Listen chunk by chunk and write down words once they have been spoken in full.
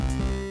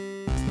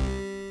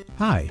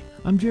Hi,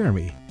 I'm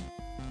Jeremy.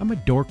 I'm a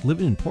dork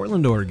living in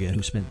Portland, Oregon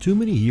who spent too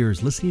many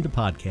years listening to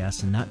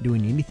podcasts and not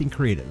doing anything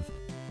creative.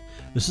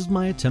 This is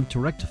my attempt to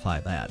rectify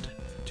that,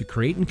 to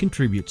create and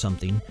contribute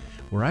something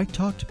where I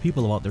talk to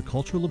people about their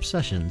cultural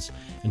obsessions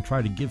and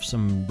try to give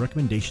some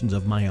recommendations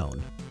of my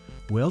own.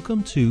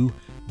 Welcome to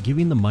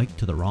Giving the Mic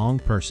to the Wrong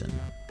Person.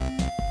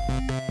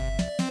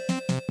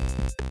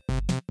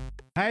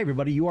 Hi,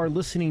 everybody. You are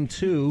listening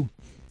to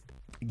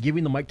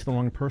Giving the Mic to the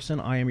Wrong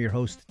Person. I am your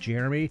host,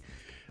 Jeremy.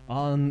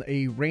 On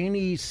a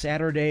rainy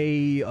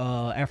Saturday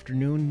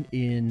afternoon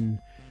in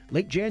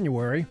late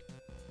January,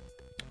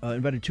 I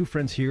invited two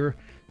friends here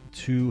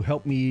to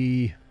help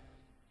me.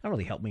 Not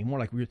really help me, more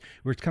like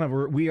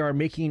we are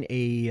making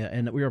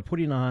and we are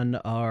putting on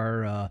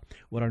our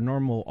what our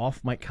normal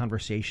off mic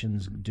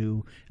conversations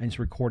do, and just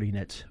recording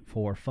it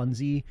for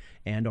funsies,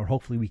 or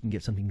hopefully we can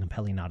get something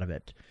compelling out of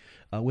it.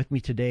 With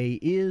me today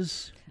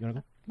is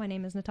my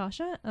name is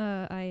Natasha.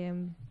 I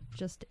am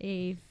just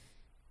a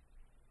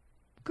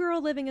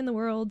girl living in the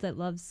world that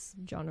loves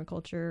genre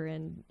culture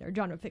or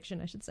genre fiction,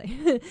 I should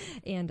say,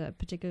 and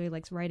particularly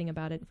likes writing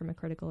about it from a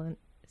critical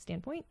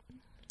standpoint.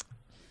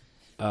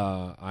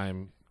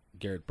 I'm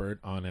Garrett Burt,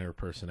 on-air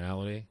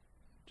personality.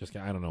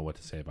 I don't know what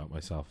to say about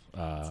myself.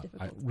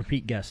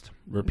 Repeat guest.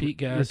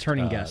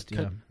 Returning guest.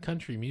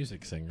 Country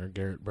music singer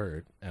Garrett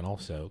Burt, and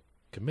also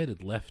committed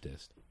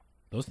leftist.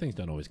 Those things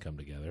don't always come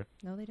together.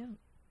 No, they don't.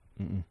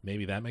 Mm-mm.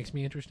 Maybe that makes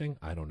me interesting.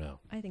 I don't know.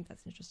 I think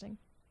that's interesting.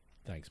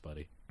 Thanks,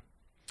 buddy.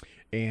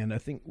 And I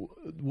think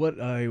what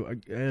I,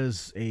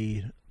 as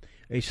a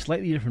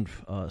slightly different,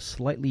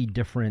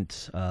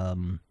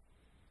 call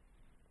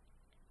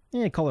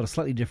it a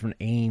slightly different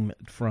aim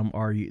from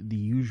the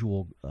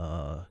usual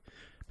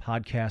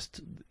podcast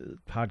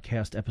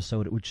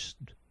episode, which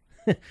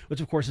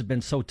of course has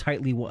been so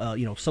tightly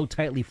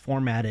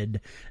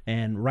formatted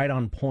and right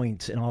on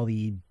point in all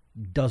the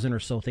dozen or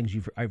so things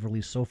I've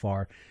released so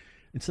far.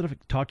 Instead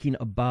of talking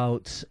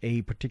about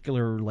a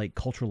particular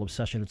cultural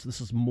obsession,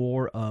 this is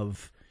more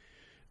of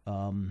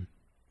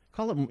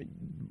call it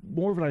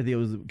more of an idea.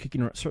 Was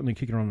certainly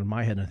kicking around in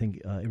my head, and I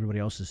think everybody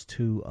else's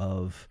too.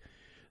 Of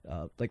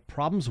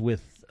problems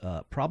with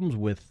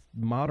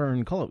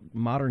modern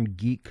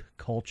geek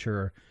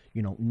culture,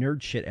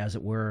 nerd shit, as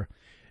it were,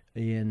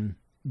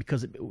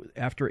 because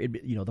after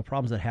the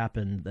problems that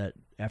happened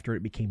after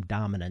it became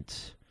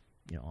dominant,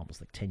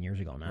 almost 10 years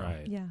ago now.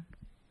 Right. Yeah.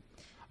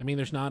 I mean,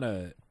 there's not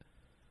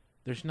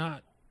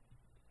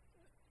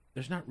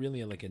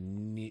really a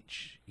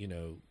niche,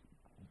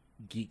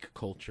 geek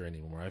culture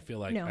anymore. I feel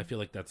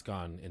like that's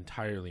gone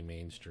entirely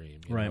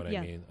mainstream. You know what I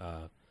mean?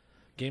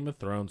 Game of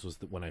Thrones was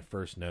when I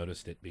first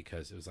noticed it,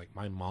 because it was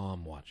my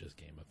mom watches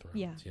Game of Thrones.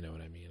 Yeah. You know what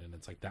I mean? And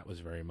it's that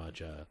was very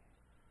much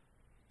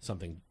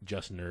something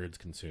just nerds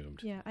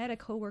consumed. Yeah, I had a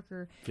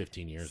coworker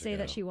 15 years say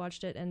ago. that she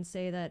watched it and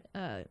say that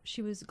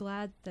she was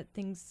glad that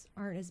things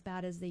aren't as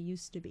bad as they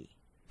used to be.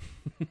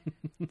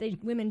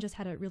 Women just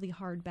had it really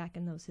hard back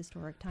in those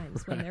historic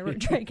times when there were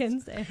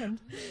dragons and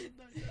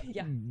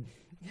yeah.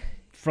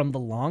 From the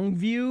long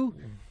view,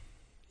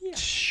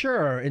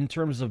 sure, in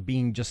terms of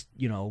being just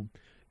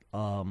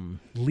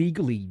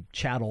legally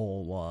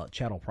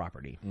chattel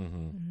property.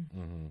 Mm-hmm.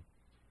 Mm-hmm.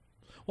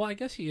 Well, I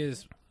guess he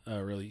is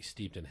really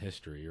steeped in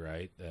history,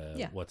 right?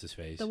 What's his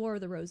face? The War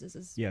of the Roses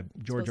is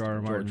George R.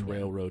 R. Martin. George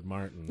Railroad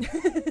Martin.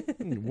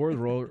 War of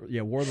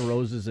the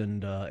Roses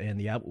and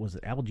was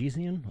it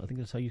Albigensian? I think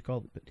that's how you call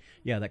it. But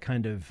that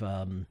kind of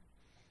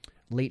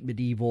late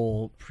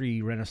medieval,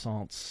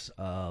 pre-Renaissance,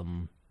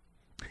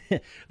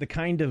 the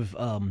kind of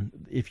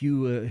if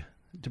you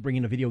to bring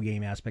in a video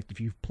game aspect, if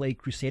you play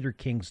Crusader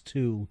Kings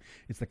 2,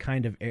 it's the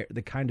kind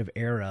of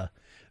era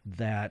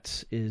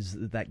that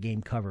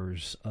game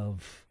covers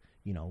of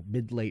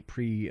mid-late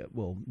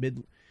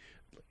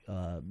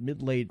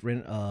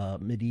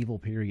medieval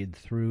period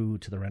through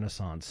to the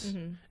Renaissance.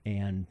 Mm-hmm.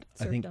 And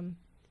Serfdom.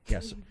 I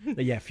think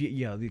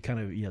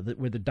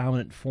where the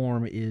dominant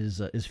form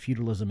is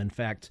feudalism. In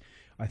fact,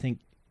 I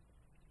think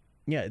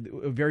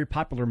very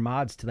popular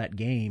mods to that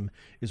game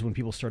is when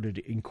people started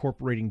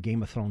incorporating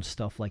Game of Thrones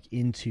stuff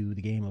into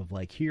the game of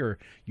here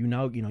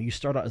you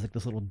start out as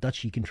this little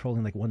duchy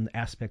controlling one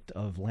aspect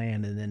of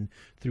land, and then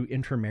through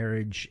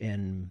intermarriage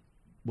and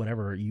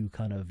whatever you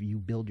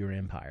build your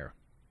empire.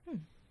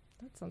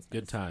 That sounds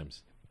good nice.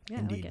 Times. Yeah,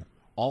 indeed. I like it.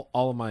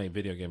 All of my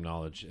video game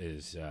knowledge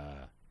is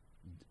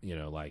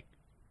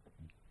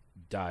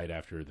died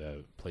after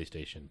the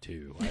PlayStation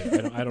 2.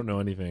 I don't know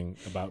anything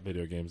about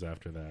video games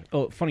after that.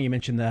 Oh, funny you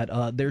mentioned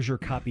that. There's your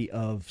copy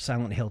of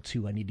Silent Hill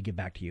 2. I need to get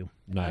back to you.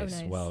 Nice.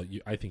 Oh, nice. Well,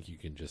 I think you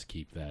can just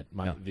keep that.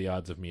 The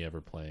odds of me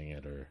ever playing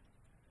it are,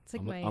 It's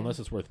unless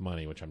it's worth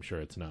money, which I'm sure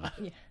it's not.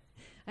 Yeah.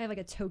 I have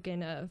a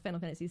token of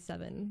Final Fantasy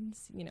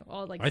VII.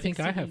 All I think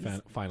CDs. I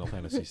have Final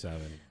Fantasy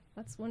VII.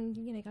 That's one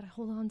you gotta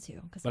hold on to.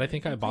 But I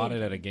think I bought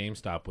it at a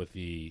GameStop with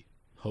the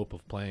hope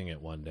of playing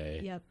it one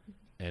day. Yep.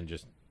 And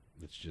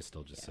it's just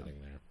still sitting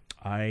there.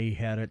 I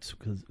had it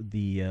because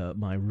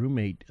my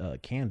roommate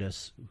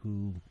Candace,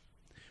 who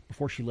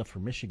before she left for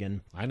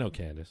Michigan, I know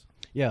Candace.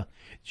 Yeah,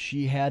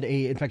 she had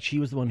in fact, she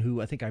was the one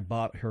who I think I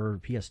bought her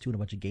PS2 and a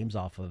bunch of games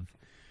off of,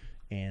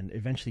 and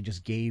eventually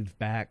just gave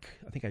back.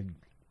 I think I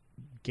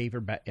gave her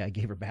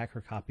back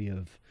her copy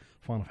of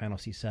Final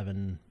Fantasy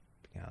VII.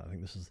 Yeah, I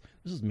think this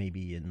is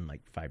maybe in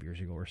like 5 years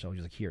ago or so.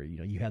 Just like, here,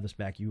 you have this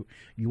back. You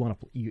want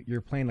to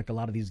you're playing like a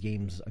lot of these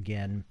games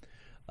again.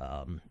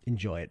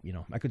 Enjoy it.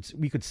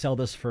 We could sell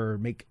this for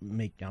make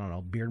I don't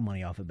know, beard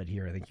money off it, but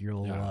here I think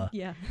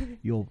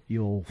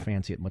you'll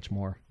fancy it much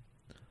more.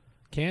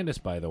 Candace,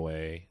 by the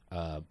way,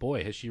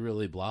 boy, has she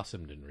really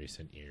blossomed in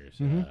recent years.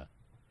 Mm-hmm.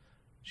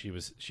 She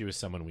was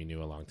someone we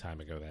knew a long time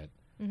ago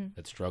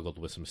that struggled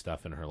with some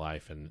stuff in her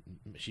life, and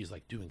she's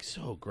like doing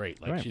so great.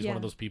 Like she's one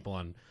of those people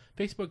on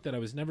Facebook that I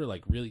was never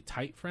like really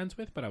tight friends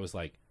with, but I was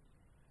like,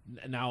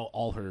 now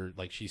all her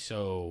like she's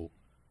so.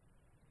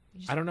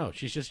 I don't know.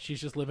 She's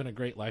just living a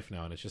great life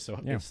now, and it's just so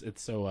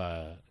it's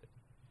so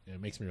it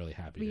makes me really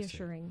happy.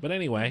 Reassuring. But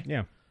anyway,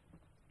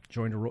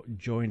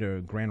 joined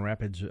a Grand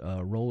Rapids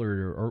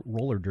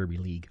roller derby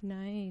league.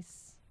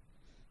 Nice.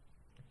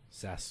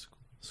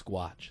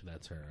 Sasquatch.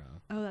 That's her.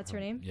 That's her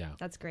name. Yeah,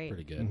 that's great.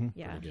 Pretty good. Mm-hmm.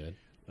 Yeah, pretty good.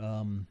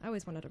 I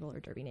always wanted a roller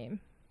derby name.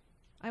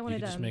 I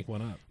wanted to just make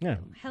one up. Yeah.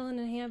 Helen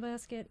in a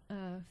Handbasket.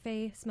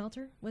 Faye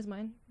Smelter was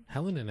mine.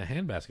 Helen in a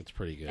Handbasket's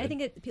pretty good. I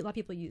think a lot of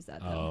people use that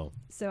though. Oh.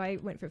 So I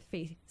went for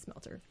Faye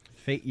Smelter.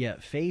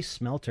 Faye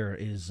Smelter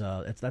is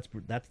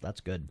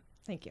that's good.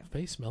 Thank you.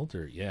 Faye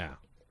Smelter, yeah.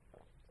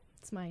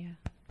 It's my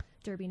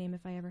derby name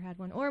if I ever had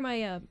one, or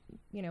my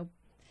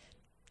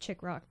chick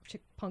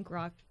punk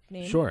rock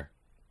name. Sure.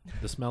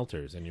 The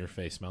Smelters, and you're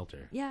Faye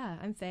Smelter. Yeah,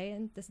 I'm Faye,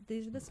 and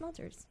these are the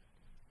Smelters.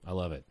 I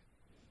love it.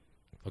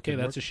 Okay,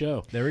 that's a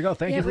show. There we go.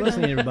 Thank you for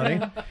listening,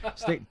 everybody.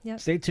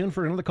 Stay tuned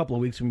for another couple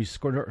of weeks when we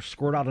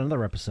scored out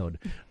another episode.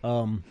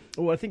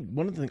 I think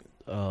one of the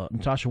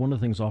Natasha, one of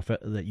the things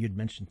that you'd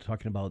mentioned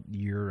talking about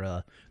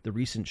your the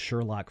recent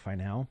Sherlock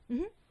finale.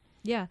 Mm-hmm.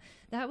 Yeah,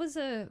 that was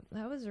a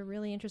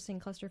really interesting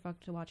clusterfuck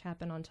to watch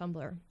happen on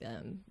Tumblr.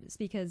 It's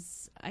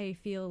because I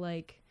feel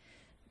like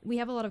we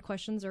have a lot of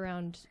questions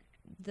around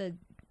the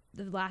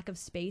lack of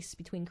space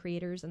between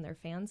creators and their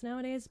fans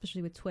nowadays,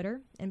 especially with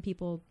Twitter, and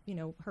people,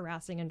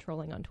 harassing and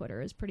trolling on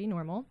Twitter is pretty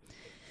normal.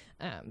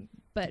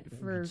 But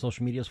for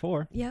social media is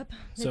for. Yep.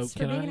 So it's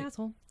for being an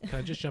asshole. Can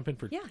I just jump in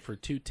for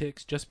 2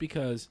 ticks? Just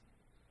because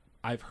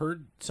I've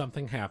heard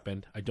something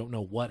happened, I don't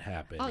know what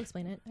happened. I'll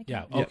explain it.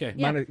 Yeah. Okay.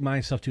 Yeah.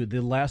 Mine stuff too.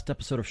 The last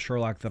episode of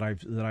Sherlock that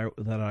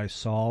I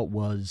saw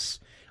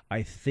was,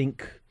 I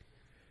think,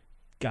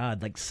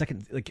 God,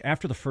 like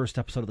after the first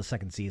episode of the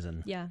second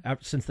season. Yeah.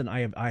 Since then,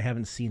 I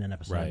haven't seen an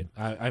episode.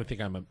 Right. I think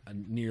I'm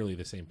nearly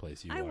the same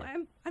place you are.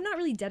 I'm not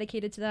really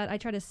dedicated to that. I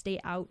try to stay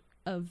out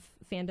of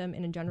fandom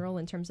in general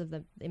in terms of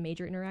the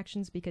major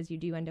interactions, because you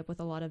do end up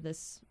with a lot of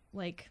this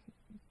like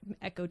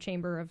echo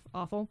chamber of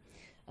awful.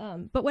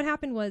 But what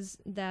happened was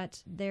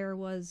that there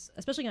was,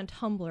 especially on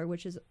Tumblr,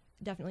 which is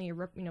definitely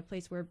a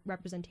place where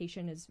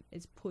representation is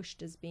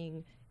pushed as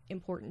being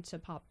important to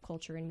pop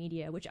culture and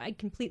media, which I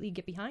completely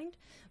get behind,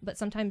 but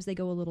sometimes they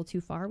go a little too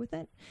far with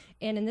it.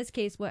 And in this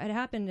case, what had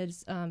happened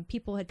is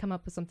people had come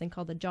up with something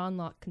called the John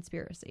Locke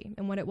conspiracy.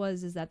 And what it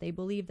was is that they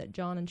believed that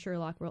John and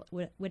Sherlock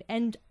would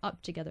end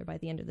up together by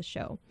the end of the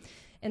show.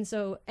 And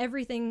so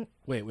everything...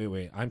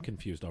 Wait. I'm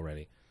confused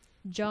already.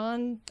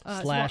 John...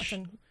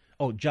 Watson.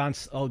 So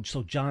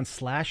John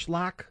 /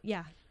 Locke?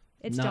 Yeah,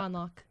 it's John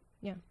Locke.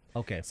 Yeah.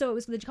 Okay. So it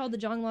was called the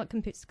John Locke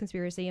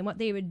conspiracy, and what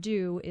they would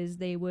do is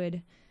they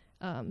would...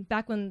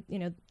 back when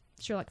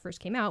Sherlock first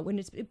came out,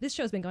 when this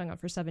show's been going on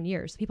for 7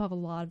 years, people have a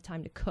lot of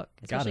time to cook,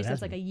 especially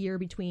since like a year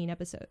between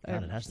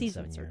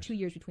seasons, or 2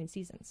 years between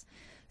seasons.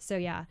 So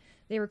yeah,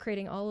 they were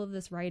creating all of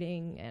this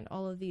writing and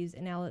all of these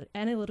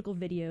analytical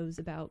videos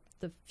about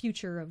the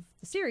future of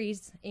the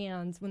series.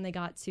 And when they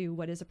got to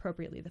what is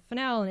appropriately the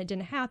finale, and it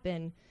didn't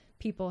happen,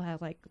 people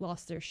have like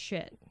lost their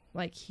shit,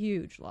 like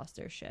huge lost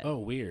their shit. Oh,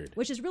 weird.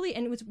 Which is really,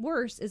 and what's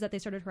worse is that they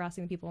started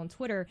harassing the people on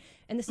Twitter.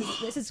 And this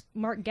is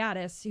Mark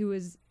Gatiss, who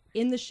is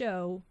in the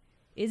show,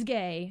 is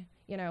gay,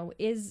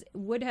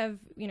 would have,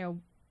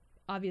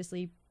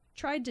 obviously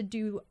tried to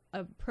do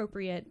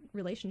appropriate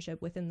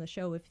relationship within the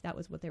show if that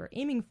was what they were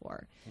aiming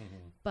for.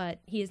 Mm-hmm. But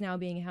he is now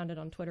being hounded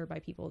on Twitter by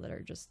people that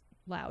are just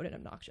loud and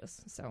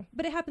obnoxious. So,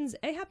 but it happens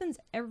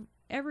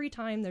every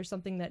time there's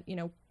something that,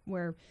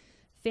 where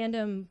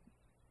fandom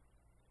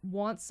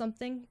wants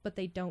something, but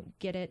they don't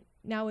get it.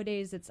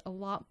 Nowadays, it's a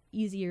lot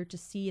easier to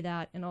see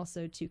that, and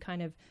also to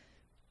kind of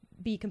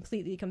be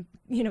completely,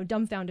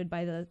 dumbfounded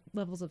by the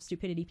levels of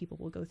stupidity people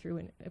will go through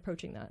in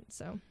approaching that.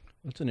 So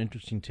that's an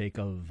interesting take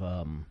of,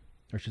 or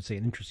I should say,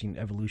 an interesting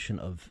evolution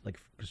of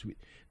because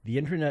the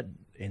internet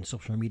and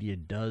social media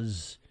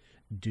does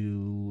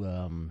do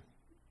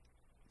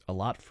a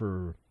lot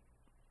for,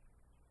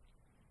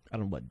 I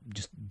don't know what,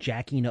 just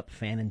jacking up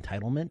fan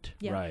entitlement.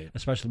 Yeah. Right.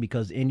 Especially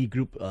because any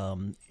group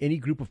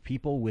of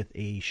people with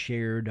a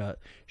shared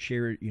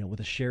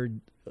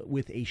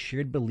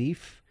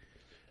belief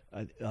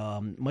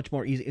much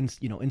more easy.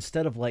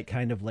 Instead of like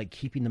kind of like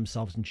keeping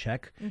themselves in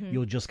check,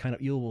 you'll just kind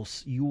of you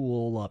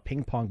will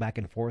ping pong back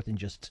and forth and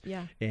just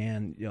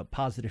and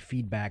positive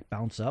feedback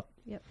bounce up.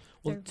 Yep.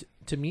 Well,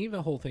 to me,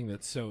 the whole thing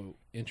that's so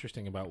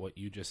interesting about what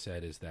you just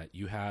said is that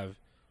you have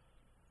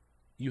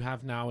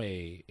now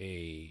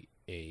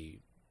a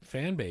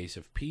fan base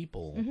of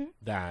people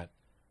that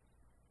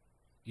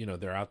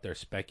they're out there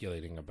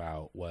speculating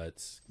about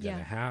what's going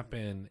to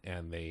happen,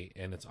 and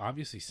it's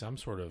obviously some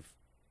sort of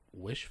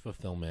wish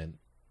fulfillment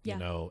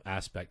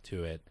aspect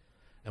to it,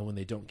 and when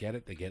they don't get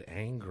it, they get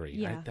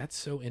angry. That's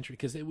so interesting,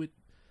 because it would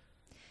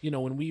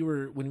when we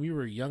were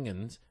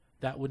youngins,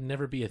 that would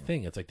never be a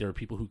thing. It's like there were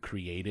people who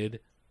created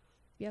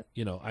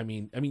I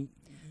mean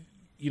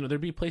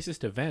there'd be places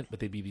to vent, but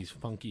they'd be these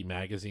funky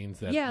magazines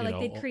that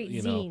they'd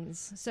create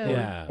zines. So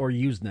or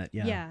Usenet,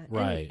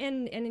 right.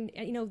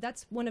 And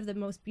that's one of the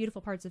most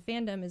beautiful parts of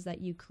fandom, is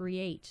that you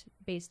create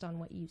based on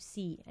what you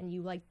see, and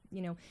you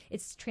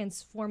it's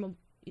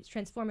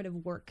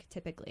transformative work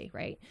typically,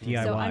 right?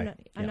 DIY. So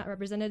I'm not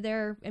represented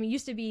there. I mean, it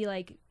used to be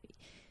like,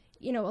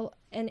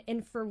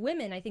 and for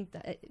women, I think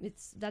that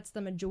that's the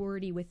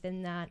majority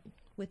within that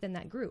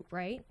group,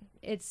 right?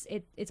 It's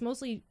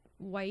mostly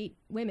white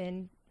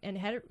women and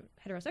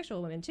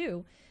heterosexual women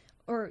too,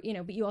 or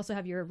but you also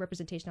have your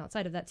representation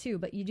outside of that too.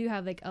 But you do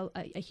have like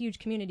a huge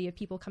community of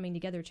people coming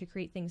together to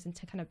create things and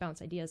to kind of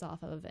bounce ideas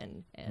off of,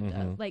 and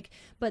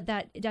but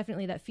that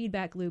definitely, that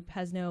feedback loop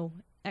has no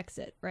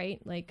exit, right?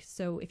 Like,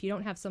 so if you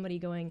don't have somebody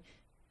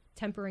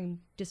tempering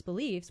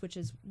disbeliefs, which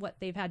is what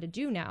they've had to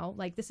do now,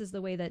 like this is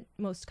the way that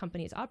most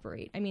companies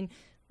operate. I mean,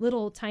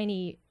 little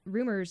tiny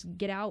rumors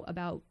get out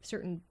about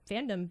certain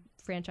fandom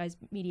franchise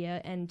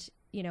media, and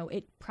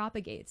it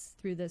propagates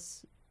through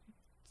this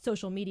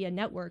social media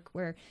network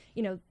where,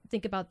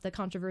 think about the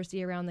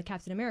controversy around the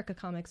Captain America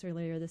comics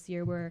earlier this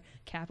year where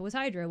Cap was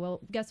Hydra.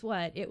 Well, guess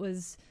what? It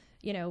was,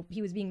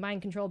 he was being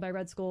mind controlled by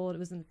Red Skull. It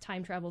was a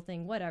time travel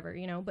thing, whatever,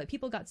 but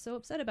people got so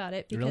upset about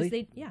it because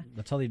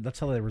That's how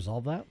they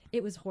resolved that?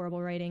 It was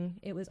horrible writing.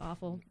 It was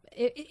awful.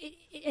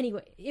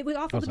 Anyway, it was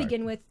awful to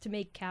begin with, to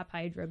make Cap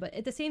Hydra, but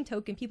at the same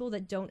token, people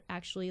that don't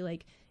actually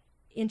like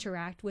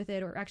interact with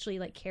it or actually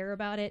like care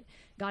about it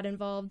got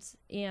involved,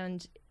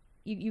 and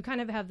you kind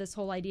of have this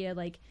whole idea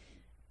like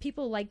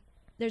people like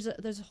there's a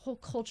whole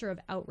culture of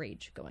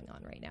outrage going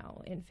on right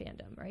now in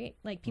fandom, right?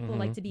 Like people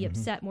like to be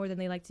upset more than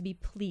they like to be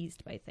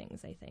pleased by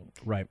things, I think.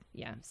 Right.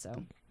 Yeah.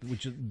 So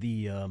which is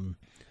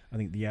I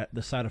think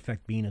the side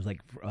effect being is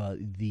like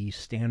the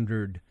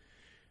standard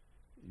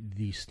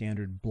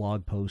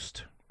blog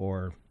post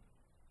or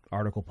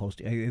article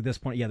post at this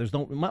point. There's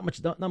not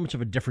much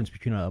of a difference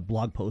between a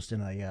blog post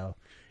and an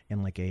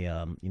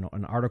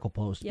article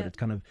post, but it's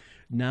kind of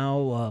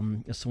now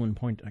as someone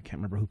I can't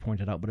remember who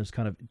pointed out, but it's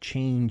kind of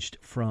changed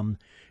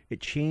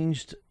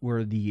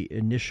where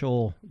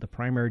the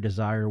primary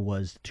desire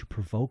was to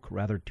provoke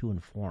rather to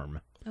inform.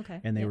 Okay.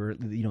 And they were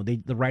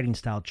the writing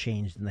style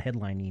changed and the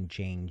headlining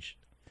changed.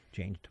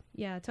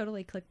 Yeah,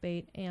 totally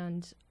clickbait,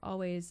 and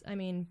always, I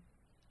mean,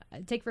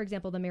 take, for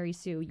example, the Mary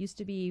Sue used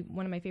to be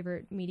one of my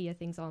favorite media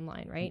things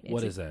online, right?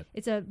 What is that?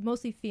 It's a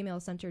mostly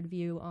female-centered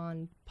view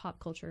on pop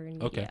culture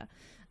and media.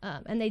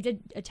 And they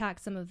did attack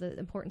some of the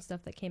important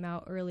stuff that came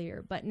out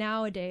earlier. But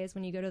nowadays,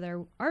 when you go to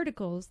their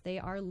articles, they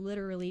are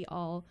literally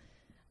all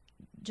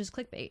just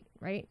clickbait,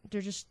 right?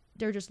 They're just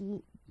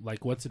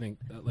like what's an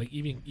like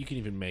even you can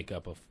even make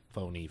up a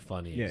phony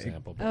funny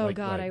example. But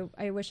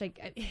I wish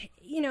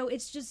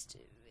it's just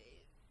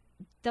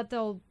that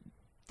they'll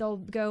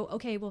go,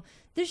 okay, well,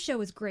 this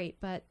show is great,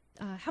 but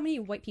how many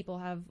white people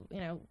have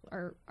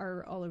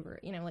are all over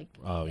it,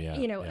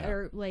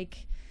 or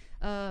like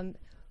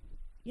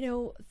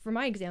for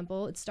my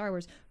example, it's Star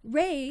Wars.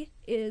 Rey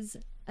is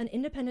an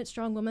independent,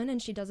 strong woman,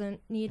 and she doesn't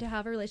need to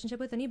have a relationship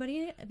with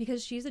anybody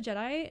because she's a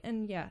Jedi.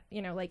 And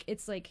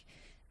it's like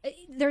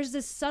there's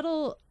this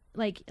subtle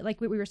like what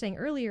we were saying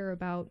earlier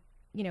about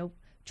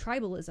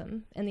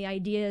tribalism and the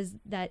ideas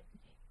that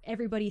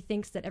everybody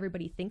thinks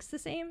the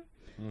same.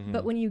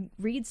 But when you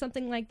read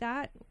something like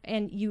that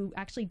and you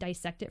actually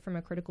dissect it from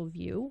a critical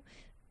view,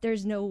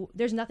 there's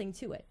nothing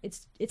to it.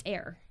 It's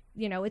air.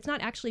 It's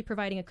not actually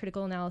providing a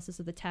critical analysis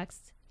of the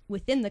text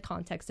within the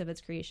context of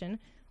its creation,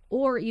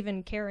 or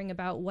even caring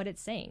about what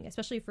it's saying.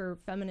 Especially for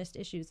feminist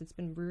issues, it's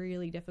been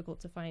really difficult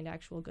to find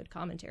actual good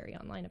commentary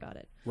online about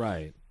it.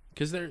 Right,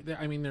 because there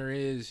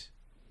is,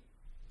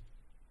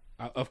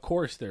 of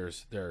course,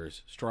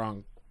 there's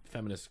strong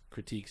feminist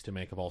critiques to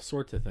make of all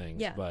sorts of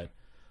things. Yeah. But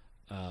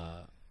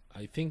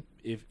I think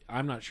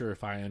I'm not sure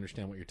if I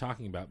understand what you're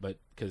talking about, but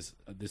because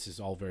this is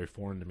all very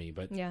foreign to me,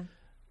 but yeah,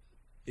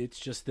 it's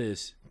just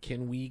this: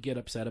 can we get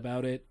upset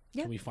about it?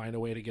 Yeah. Can we find a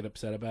way to get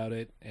upset about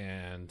it?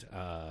 And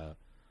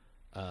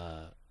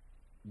and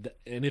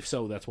if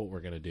so, that's what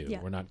we're gonna do.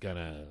 Yeah. We're not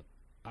gonna.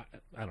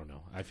 I don't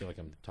know. I feel like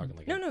I'm talking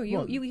like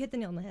you hit the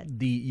nail on the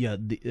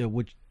head.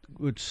 Which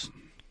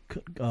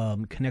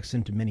connects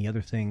into many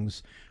other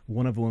things.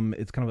 One of them,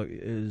 it's kind of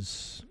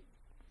is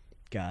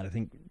God, I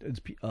think it's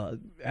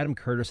Adam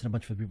Curtis and a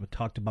bunch of people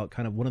talked about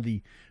kind of one of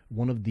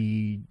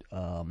the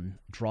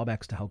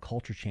drawbacks to how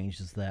culture changed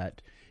is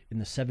that in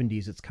the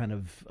 70s it's kind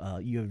of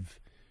you have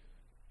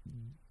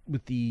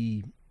with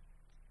the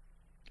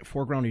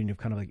foregrounding of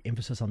kind of like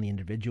emphasis on the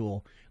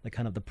individual, like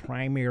kind of the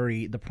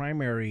primary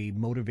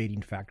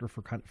motivating factor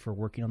for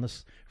working on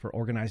this, for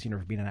organizing or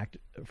for being an act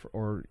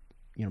or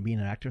being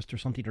an activist or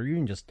something, or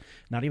even just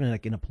not even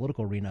like in a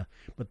political arena,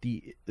 but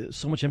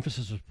so much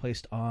emphasis was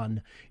placed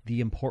on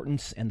the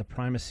importance and the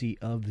primacy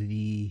of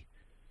the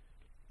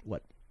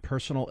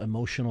personal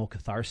emotional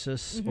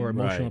catharsis or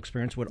emotional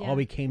experience. What all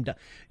became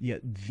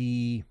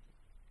the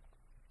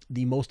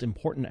most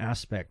important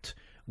aspect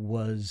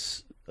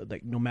was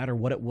like no matter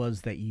what it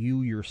was that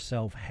you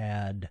yourself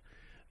had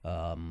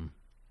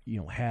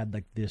had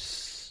like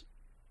this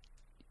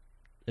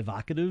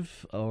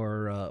evocative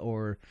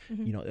or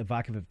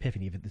evocative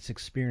epiphany of this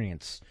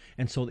experience,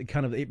 and so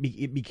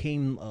it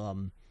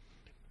became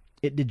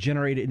it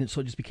degenerated, and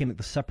so it just became like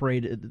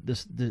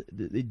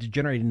it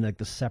degenerated into like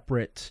the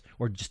separate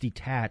or just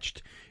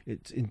detached.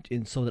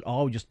 And so that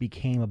all just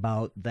became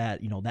about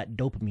that that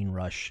dopamine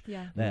rush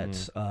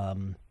that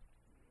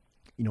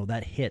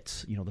that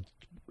hits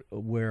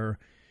where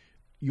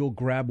you'll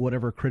grab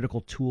whatever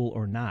critical tool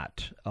or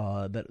not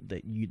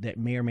that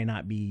may or may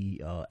not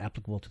be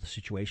applicable to the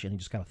situation, and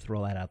just kind of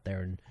throw that out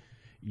there, and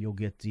you'll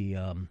get the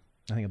I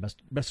think I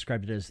best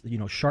described it as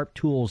sharp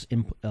tools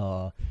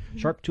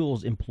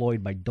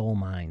employed by dull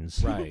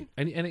minds. Right,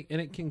 and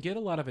it can get a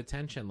lot of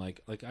attention.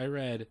 Like I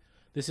read,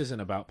 this isn't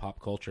about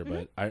pop culture,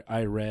 but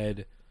I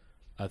read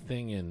a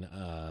thing in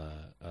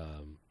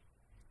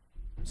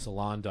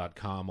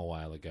Salon.com a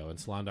while ago, and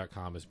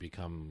Salon.com has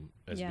become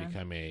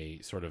a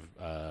sort of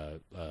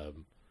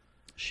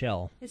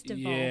shell. It's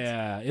devolved.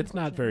 Yeah, it's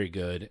not very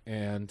good.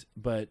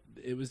 But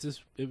it was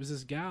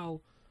this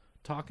gal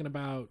talking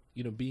about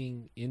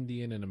being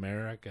Indian in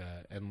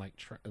America and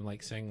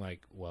like saying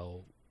like,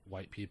 well,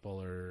 white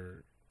people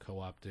are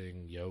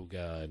co-opting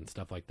yoga and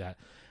stuff like that,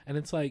 and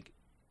it's like,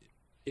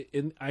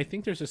 I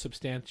think there's a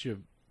substantive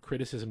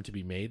criticism to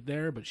be made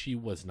there, but she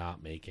was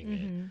not making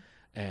it.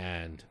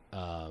 And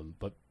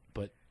but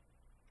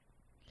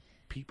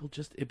people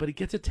just but it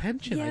gets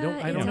attention.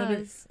 Yeah,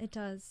 it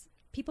does.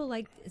 People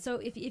like, so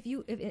if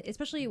you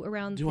especially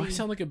around. Do I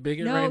sound like a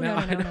bigot right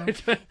now? No.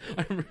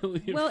 I'm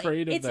really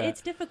afraid of that.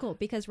 It's difficult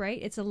because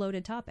it's a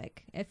loaded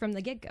topic from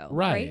the get go.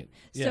 Right.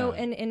 Yeah. So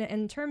and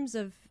in terms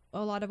of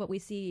a lot of what we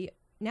see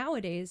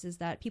nowadays is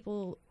that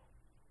people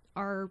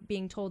are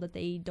being told that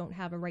they don't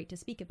have a right to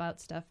speak about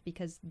stuff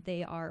because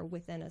they are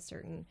within a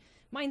certain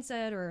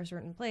mindset or a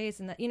certain place,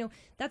 and that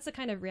that's the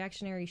kind of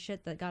reactionary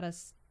shit that got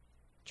us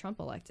Trump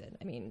elected.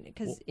 I mean,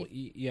 because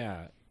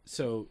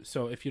So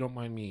if you don't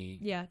mind me,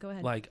 go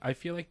ahead. Like, I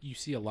feel like you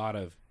see a lot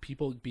of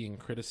people being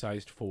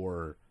criticized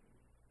for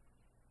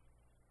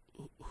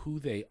who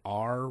they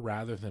are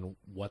rather than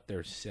what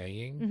they're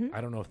saying.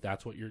 I don't know if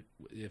that's what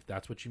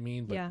you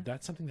mean, but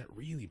that's something that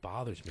really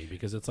bothers me,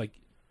 because it's like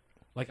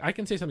I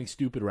can say something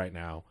stupid right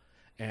now,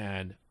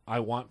 and I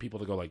want people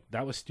to go like,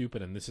 that was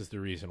stupid and this is the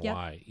reason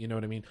why. You know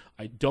what I mean?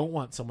 I don't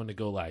want someone to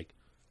go like,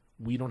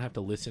 we don't have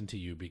to listen to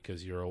you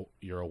because you're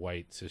a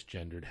white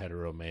cisgendered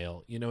hetero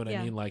male. You know what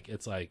I mean? Like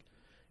it's like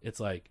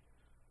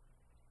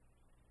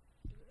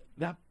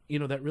that.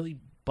 That really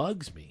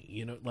bugs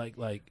me. Like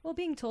well,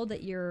 being told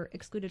that you're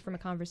excluded from a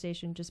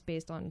conversation just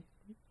based on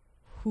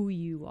who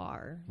you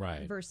are,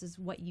 right, versus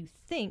what you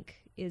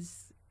think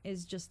is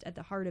just at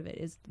the heart of it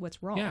is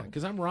what's wrong. Yeah,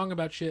 because I'm wrong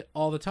about shit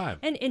all the time.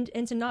 And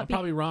to not I'm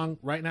probably wrong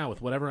right now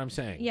with whatever I'm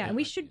saying. Yeah, and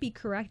we should be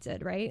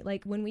corrected, right?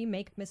 Like when we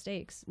make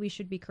mistakes, we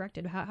should be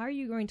corrected. How are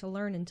you going to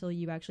learn until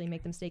you actually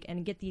make the mistake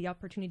and get the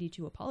opportunity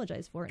to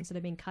apologize for it instead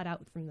of being cut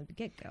out from the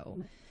get-go,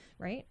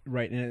 right?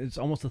 Right, and it's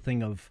almost a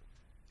thing of,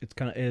 it's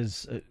kind of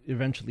is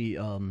eventually,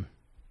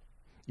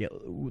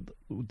 with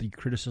the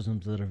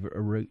criticisms that have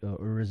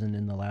arisen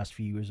in the last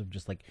few years of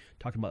just like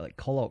talking about like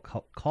call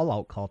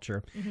out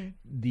culture,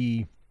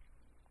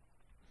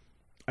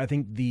 I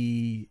think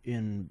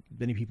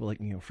many people like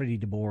Freddie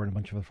DeBoer and a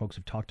bunch of other folks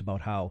have talked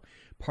about how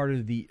part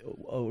of the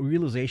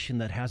realization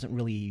that hasn't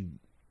really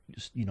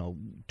just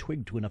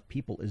twigged to enough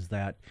people is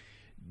that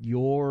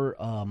your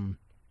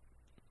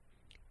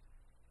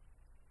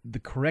the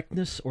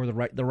correctness or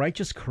the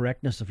righteous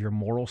correctness of your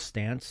moral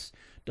stance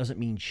doesn't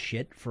mean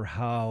shit for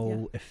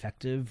how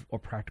effective or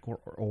practical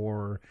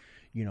or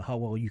how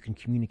well you can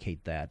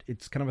communicate that.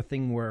 It's kind of a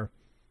thing where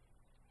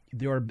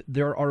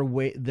there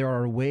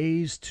are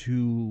ways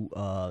to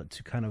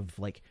kind of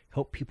like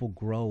help people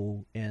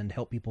grow and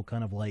help people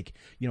kind of like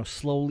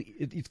slowly.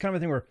 It's kind of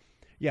a thing where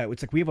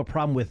it's like we have a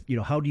problem with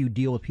how do you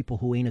deal with people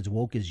who ain't as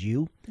woke as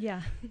you?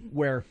 Yeah.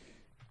 Where,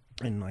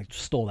 and I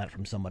stole that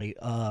from somebody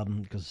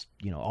because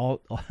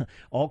all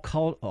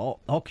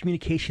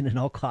communication and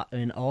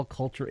all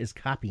culture is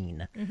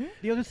copying.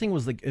 The other thing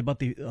was like about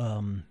the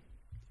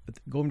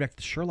going back to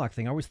the Sherlock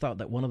thing. I always thought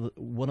that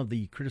one of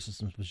the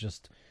criticisms was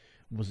just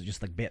was it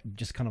just like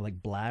just kind of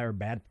like blah or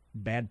bad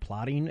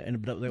plotting,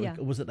 and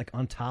was it like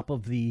on top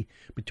of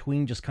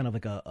between just kind of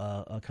like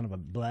a kind of a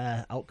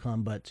blah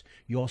outcome, but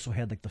you also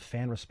had like the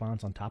fan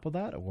response on top of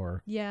that,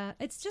 or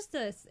it's just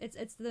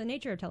it's the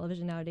nature of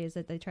television nowadays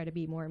that they try to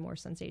be more and more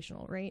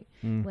sensational, right?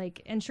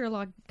 Like, and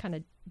Sherlock kind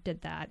of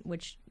did that,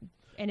 which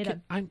ended up.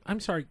 I'm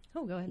sorry.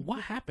 Oh, go ahead.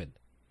 What happened?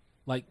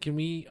 Like, are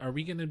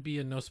we going to be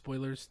a no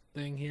spoilers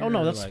thing here? Oh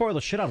no, let's spoil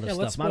the shit out of this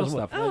stuff. Let's spoil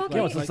stuff. Oh,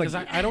 okay. Because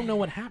I don't know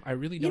what happened. I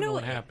really don't know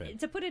what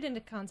happened. To put it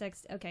into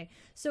context, okay,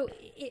 so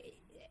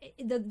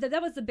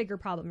that was the bigger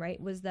problem,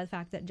 right? Was the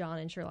fact that John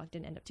and Sherlock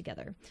didn't end up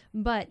together.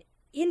 But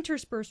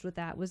interspersed with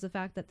that was the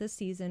fact that this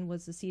season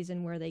was the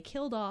season where they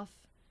killed off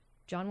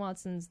John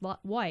Watson's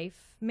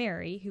wife,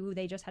 Mary, who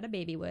they just had a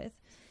baby with,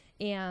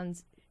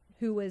 and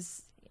who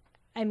was,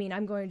 I mean,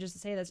 I'm going to just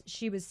say this,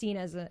 she was seen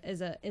as a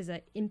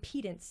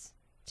impedance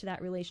to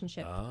that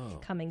relationship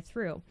coming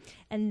through.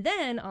 And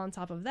then on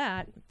top of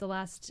that, the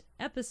last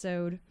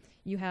episode,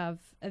 you have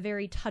a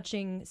very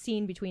touching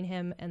scene between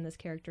him and this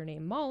character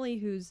named Molly,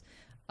 who's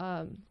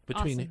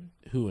between awesome.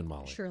 Who and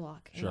Molly?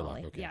 Sherlock and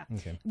Molly. Okay. Yeah.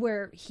 Okay.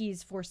 Where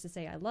he's forced to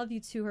say "I love you"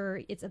 to her.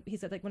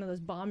 He's like one of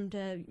those gun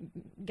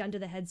to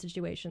the head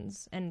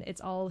situations, and it's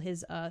all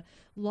his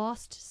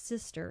lost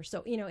sister.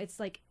 So it's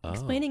like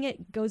explaining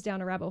it goes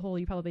down a rabbit hole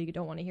you probably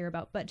don't want to hear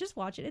about. But just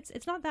watch it.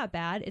 It's not that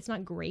bad. It's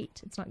not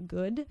great. It's not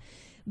good,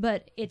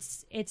 but it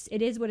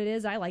is what it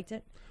is. I liked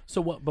it. So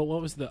what? But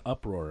what was the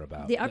uproar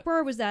about? The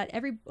uproar was that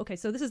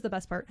so this is the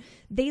best part.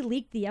 They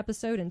leaked the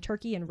episode in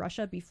Turkey and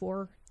Russia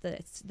before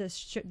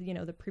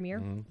the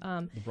premiere,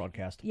 the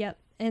broadcast. Yep.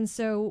 And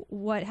so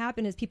what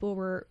happened is people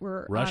were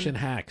Russian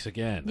hacks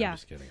again. Yeah. I'm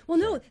just kidding. Well,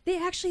 no, they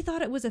actually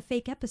thought it was a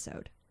fake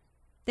episode.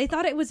 They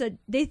thought it was a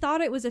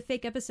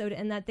fake episode,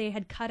 and that they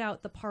had cut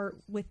out the part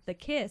with the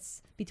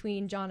kiss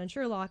between John and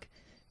Sherlock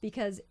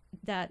because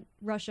that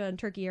Russia and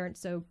Turkey aren't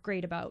so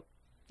great about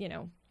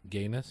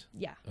gayness.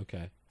 Yeah.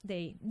 Okay.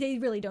 They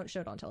really don't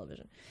show it on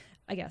television,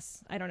 I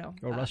guess. I don't know.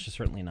 Or Russia's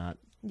certainly not.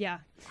 Yeah.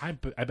 I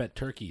bet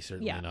Turkey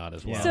certainly not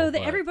as well. So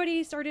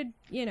everybody started,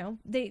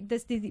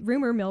 the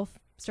rumor mill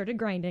started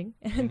grinding,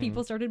 and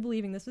people started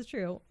believing this was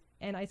true.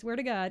 And I swear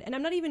to God, and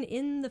I'm not even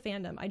in the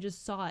fandom, I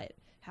just saw it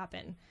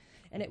happen,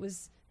 and it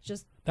was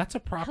just that's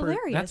a proper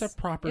hilarious. That's a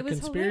proper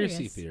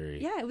conspiracy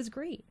theory. Yeah, it was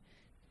great.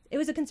 It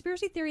was a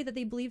conspiracy theory that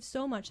they believed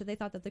so much that they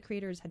thought that the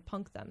creators had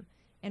punked them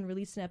and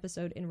released an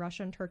episode in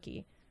Russia and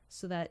Turkey,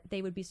 so that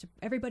they would be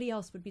everybody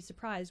else would be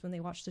surprised when they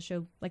watched the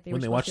show, like they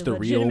when were they watched the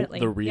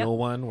real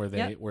one where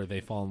they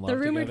fall in love. The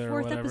rumored together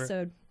fourth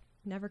episode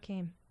never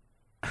came.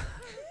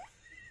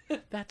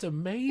 That's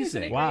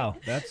amazing. Wow,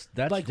 that's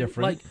like,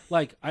 different.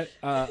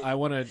 I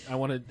want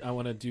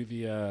to do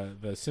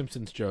the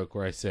Simpsons joke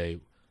where I say,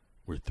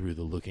 "We're through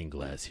the looking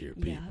glass here,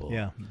 people."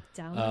 Yeah.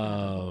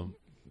 Down.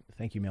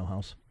 Thank you,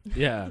 Millhouse.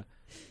 Yeah.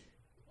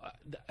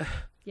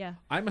 Yeah.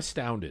 I'm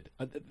astounded.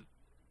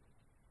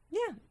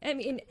 Yeah, I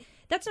mean,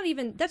 that's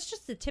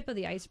just the tip of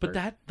the iceberg.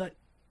 But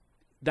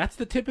that's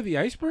the tip of the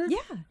iceberg? Yeah.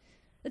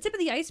 The tip of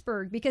the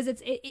iceberg, because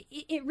it's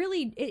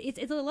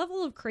a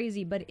level of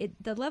crazy, but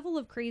the level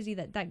of crazy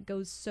that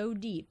goes so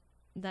deep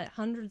that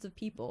hundreds of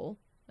people,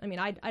 I mean,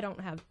 I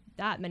don't have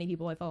that many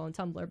people I follow on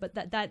Tumblr, but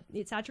that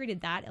it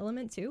saturated that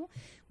element too,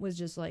 was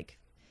just like,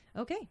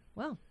 okay,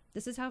 well,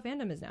 this is how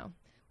fandom is now.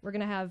 We're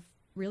going to have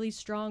really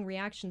strong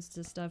reactions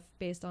to stuff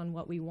based on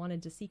what we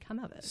wanted to see come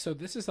of it. So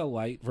this is a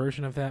light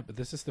version of that, but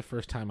this is the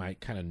first time I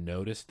kind of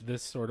noticed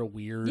this sort of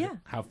weird,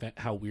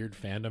 how weird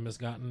fandom has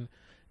gotten.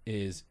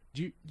 Is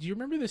do you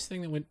remember this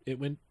thing that went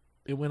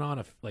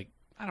on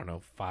I don't know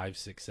 5,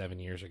 6, 7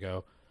 years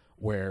ago,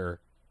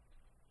 where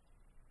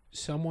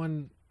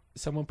someone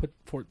put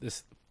forth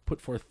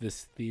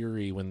this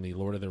theory when the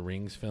Lord of the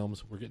Rings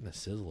films, we're getting a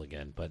sizzle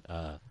again,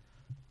 but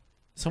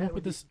someone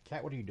put this.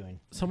 Cat, what are you doing?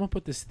 Someone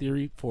put this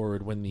theory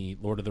forward when the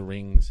Lord of the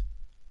Rings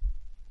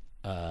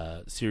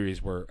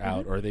series were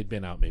out, or they'd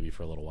been out maybe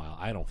for a little while.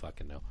 I don't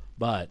fucking know.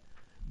 But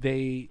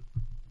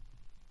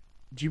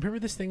do you remember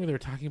this thing where they were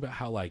talking about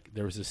how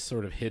there was this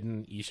sort of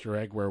hidden Easter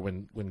egg where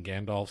when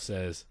Gandalf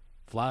says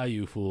 "Fly,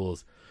 you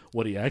fools,"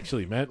 what he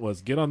actually meant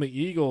was get on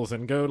the eagles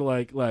and go to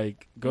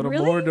go to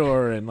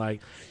Mordor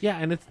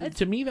and it's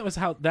to me that's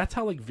how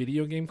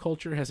video game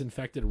culture has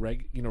infected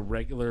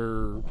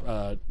regular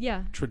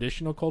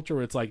traditional culture,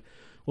 where it's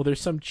well, there's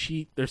some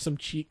cheat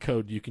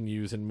code you can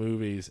use in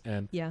movies,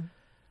 and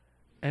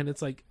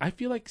it's I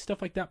feel like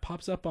stuff like that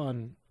pops up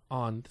on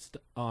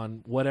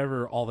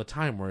whatever all the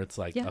time, where it's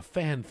a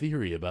fan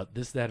theory about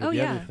this, that, or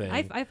the other thing.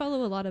 I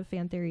follow a lot of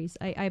fan theories.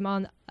 I'm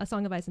on A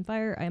Song of Ice and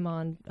Fire. I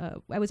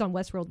was on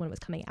Westworld when it was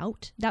coming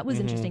out. That was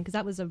interesting because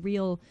that was a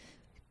real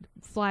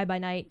fly by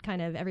night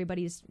kind of,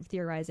 everybody's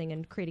theorizing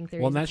and creating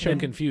theories. Well, and that show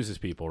confuses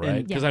people,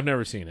 right? Because I've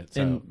never seen it.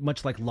 So. And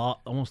much like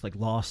almost like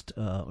Lost,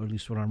 or at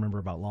least what I remember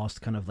about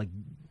Lost, kind of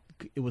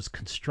it was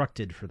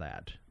constructed for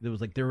that. There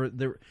was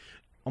there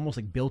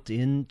almost built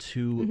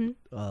into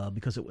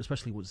because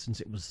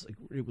since it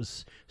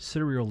was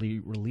serially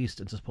released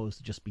as opposed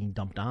to just being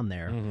dumped on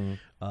there.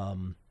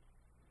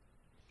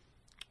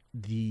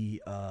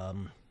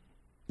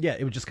 Yeah,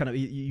 it was just kind of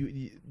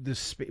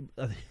this,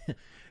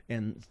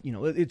 and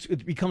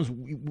it becomes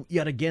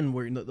yet again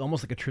where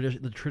almost like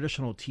the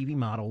traditional TV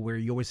model where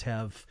you always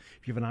have,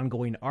 if you have an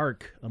ongoing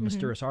arc, a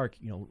mysterious arc,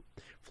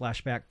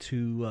 flashback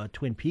to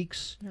Twin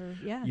Peaks.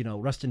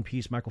 Rest in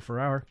peace, Michael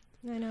Ferrer.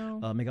 I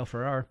know. Miguel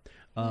Ferrer.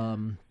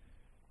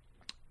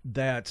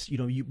 That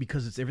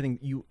because it's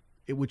everything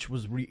which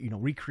was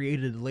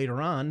recreated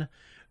later on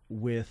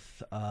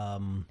with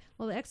the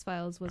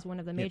X-Files was one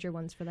of the major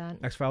ones for that.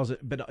 X-Files,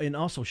 and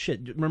also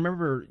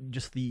remember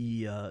just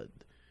the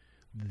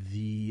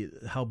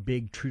how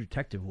big True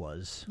Detective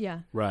was. Yeah.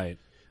 Right.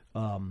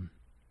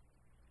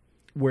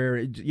 Where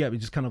it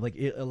just kind of like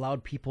it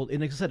allowed people,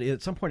 and like I said,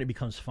 at some point it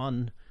becomes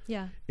fun.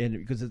 Yeah. And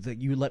because it's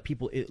like you let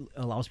people, it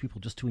allows people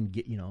just to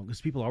engage,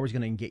 because people are always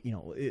going to engage,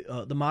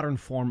 the modern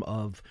form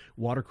of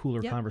water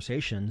cooler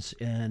conversations,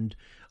 and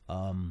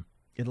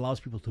it allows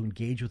people to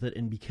engage with it,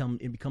 and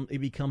it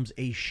becomes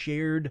a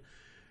shared,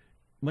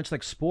 much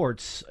like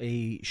sports,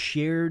 a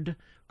shared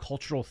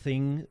cultural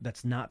thing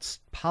that's not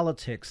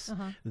politics,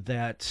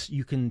 that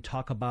you can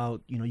talk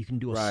about. You can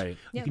do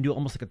you can do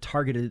almost like a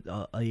targeted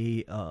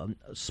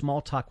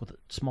small talk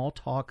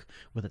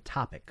with a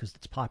topic because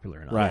it's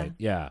popular enough. Right.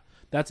 Yeah.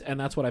 That's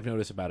what I've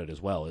noticed about it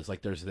as well. Is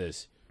like there's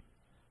this.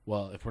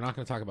 Well, if we're not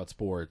going to talk about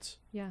sports,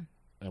 and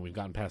we've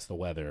gotten past the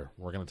weather,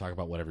 we're going to talk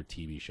about whatever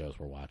TV shows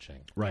we're watching.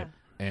 Right.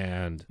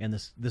 And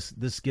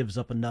this gives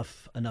up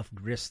enough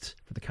grist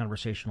for the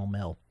conversational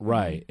mill.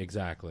 Right.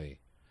 Exactly.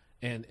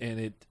 And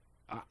it.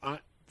 I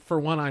for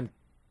one, I'm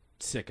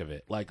sick of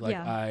it.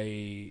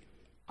 I'm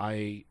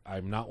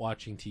not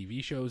watching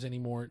TV shows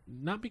anymore.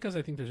 Not because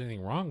I think there's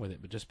anything wrong with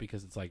it, but just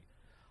because it's like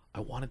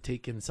I want to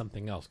take in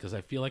something else, because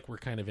I feel like we're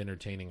kind of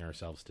entertaining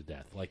ourselves to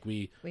death. Like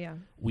we're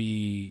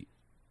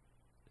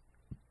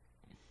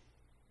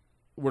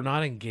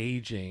not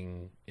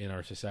engaging in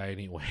our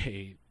society in a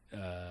way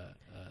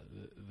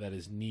that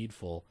is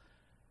needful.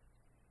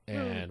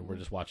 And we're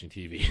just watching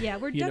TV. Yeah,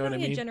 we're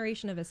definitely a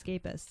generation of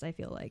escapists, I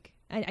feel like.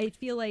 I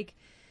feel like,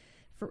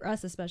 for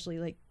us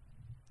especially,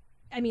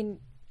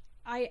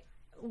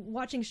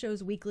 watching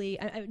shows weekly,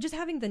 just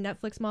having the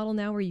Netflix model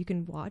now where you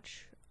can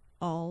watch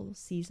all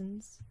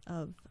seasons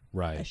of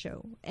a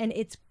show. And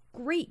it's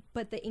great,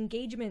 but the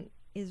engagement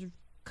is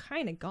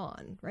kind of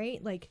gone,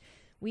 right? Like,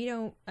 we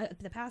don't...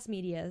 the past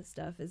media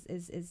stuff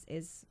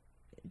is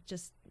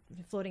just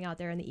floating out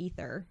there in the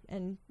ether,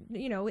 and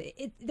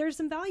there's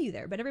some value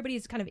there, but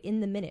everybody's kind of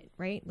in the minute,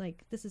 right?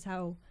 Like, this is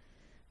how...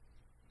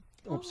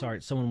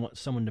 sorry,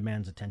 someone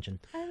demands attention.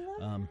 I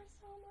love her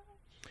so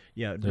much.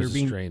 Yeah, there's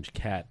a strange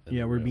cat.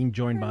 We're being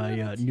joined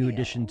by new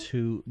addition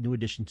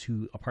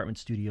to Apartment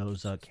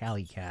Studios,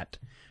 Cali Cat,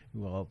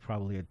 who I'll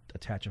probably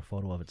attach a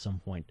photo of at some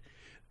point.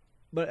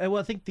 But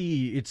I think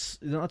it's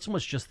not so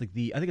much just I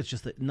think it's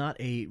just not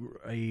a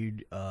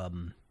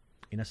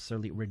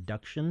necessarily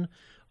reduction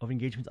of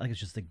engagement. I think it's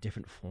just a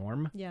different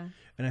form. Yeah.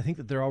 And I think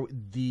that there are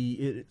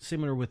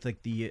similar with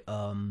like the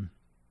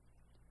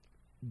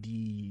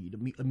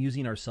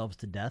amusing ourselves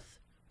to death,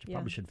 which I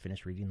probably should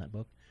finish reading that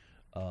book.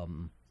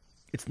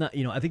 It's not,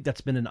 I think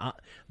that's been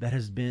that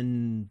has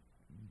been,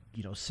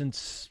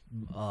 since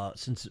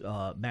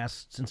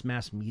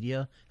mass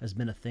media has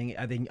been a thing.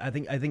 I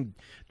think,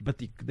 but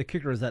the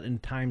kicker is that in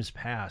times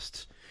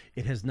past,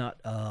 it has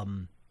not.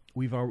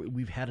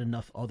 We've had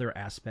enough other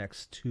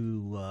aspects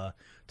to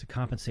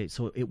compensate,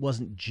 so it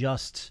wasn't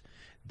just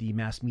the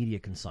mass media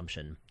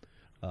consumption.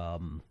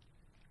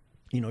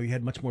 You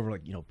had much more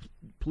like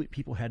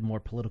people had more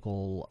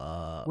political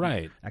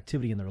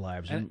activity in their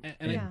lives, and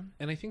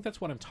I think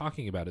that's what I'm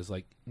talking about. Is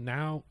like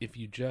now, if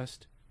you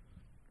just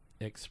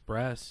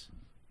express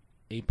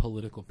a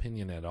political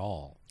opinion at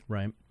all,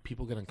 right,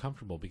 people get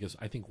uncomfortable because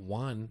I think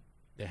one,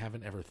 they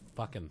haven't ever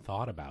fucking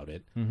thought about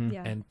it,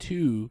 and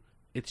two,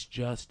 it's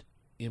just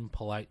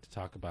impolite to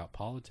talk about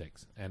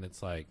politics, and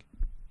it's like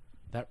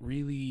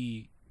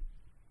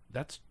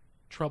that's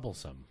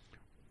troublesome.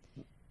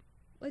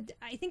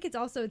 I think it's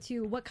also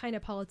too, what kind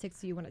of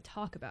politics do you want to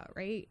talk about,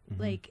 right?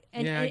 I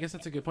guess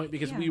that's a good point,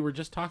 because we were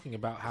just talking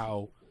about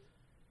how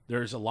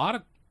there's a lot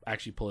of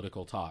actually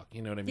political talk.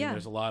 You know what I mean?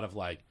 There's a lot of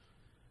like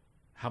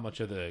how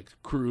much of the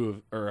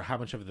crew or how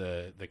much of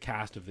the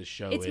cast of this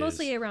show it's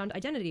mostly around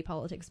identity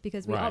politics,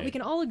 because we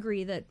can all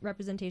agree that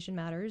representation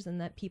matters and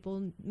that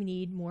people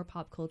need more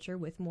pop culture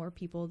with more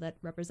people that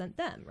represent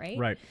them, right?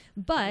 Right.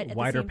 But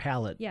wider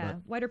palette.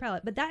 Wider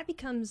palette. But that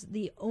becomes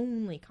the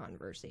only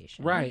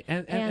conversation. Right.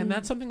 And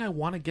that's something I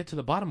want to get to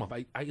the bottom of.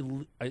 I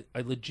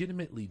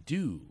legitimately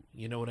do.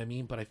 You know what I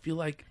mean? But I feel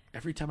like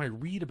every time I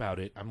read about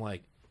it, I'm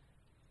like,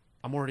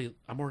 I'm already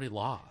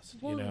lost.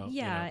 Well,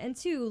 and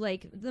two,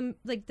 like the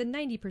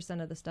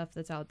 90% of the stuff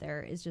that's out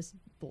there is just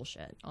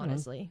bullshit.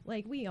 Honestly,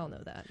 like we all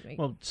know that. Right?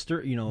 Well,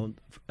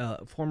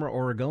 former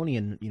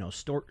Oregonian,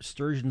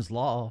 Sturgeon's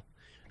law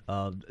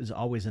is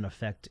always in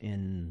effect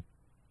in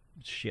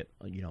shit.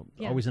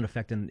 Always in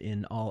effect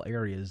in all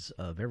areas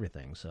of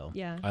everything. So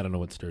yeah, I don't know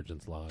what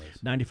Sturgeon's law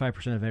is.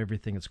 95% of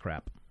everything is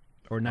crap.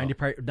 or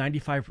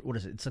 95. What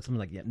is it? It's something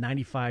like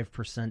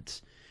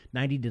 95%,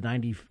 90 to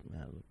 90.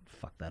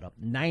 Fuck that up.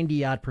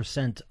 90 odd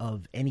 %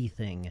 of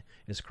anything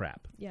is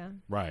crap. Yeah.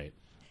 Right.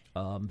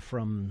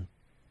 From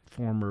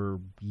former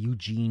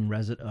Eugene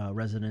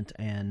resident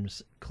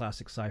and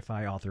classic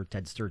sci-fi author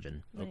Ted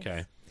Sturgeon. Nice.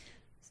 Okay.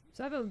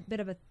 So I have a bit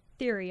of a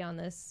theory on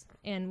this,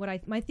 and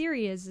my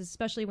theory is,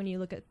 especially when you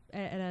look at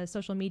a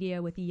social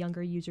media with a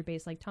younger user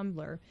base like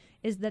Tumblr,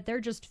 is that they're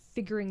just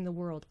figuring the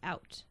world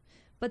out,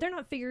 but they're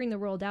not figuring the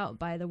world out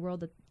by the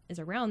world that is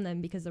around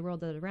them, because the world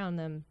that is around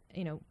them,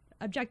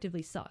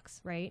 objectively sucks,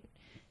 right?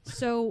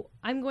 So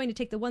I'm going to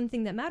take the one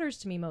thing that matters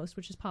to me most,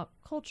 which is pop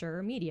culture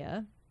or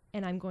media,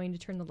 and I'm going to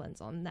turn the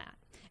lens on that.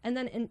 And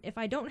then if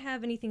I don't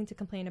have anything to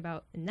complain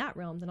about in that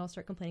realm, then I'll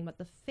start complaining about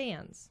the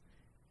fans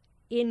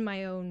in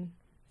my own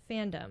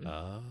fandom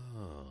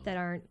that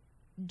aren't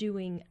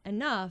doing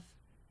enough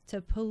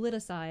to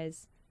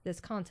politicize this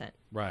content.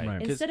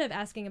 Right. Instead of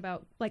asking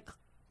about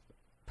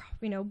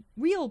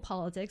real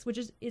politics, which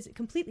is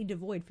completely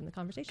devoid from the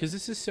conversation. Because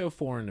this is so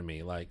foreign to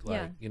me. Like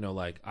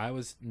I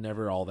was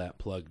never all that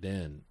plugged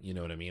in. You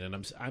know what I mean? And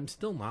I'm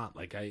still not.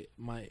 Like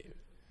my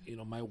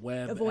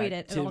web avoid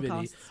activity. It at all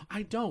costs.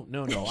 I don't.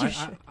 No.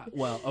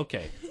 Well,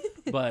 okay,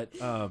 but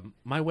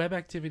my web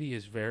activity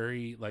is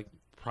very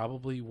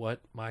probably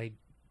what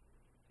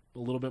a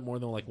little bit more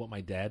than what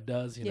my dad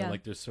does.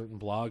 Like there's certain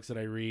blogs that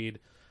I read.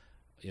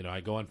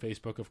 I go on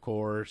Facebook, of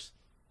course.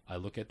 I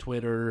look at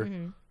Twitter.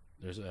 Mm-hmm.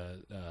 There's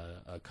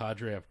a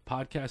cadre of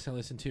podcasts I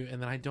listen to,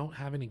 and then I don't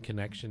have any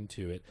connection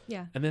to it.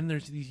 Yeah. And then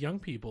there's these young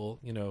people,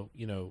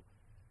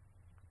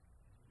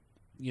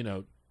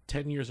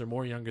 10 years or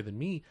more younger than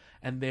me,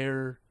 and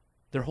their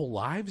whole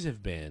lives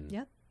have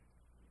been,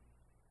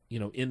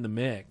 in the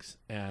mix,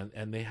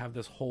 and they have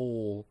this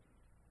whole.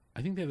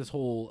 I think they have this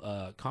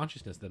whole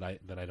consciousness that I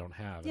don't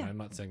have, and I'm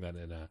not saying that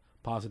in a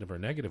positive or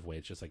negative way.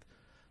 It's just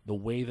the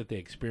way that they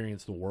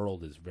experience the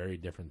world is very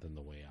different than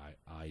the way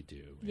I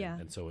do.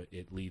 And so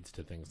it leads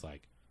to things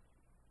like,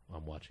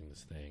 I'm watching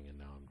this thing and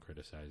now I'm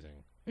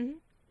criticizing. Mm-hmm.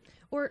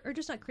 Or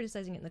just not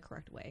criticizing it in the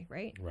correct way,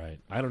 right? Right.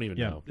 I don't even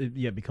know.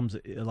 It becomes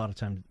a lot of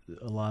times,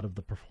 a lot of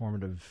the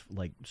performative,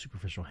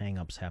 superficial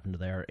hang-ups happen to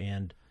there.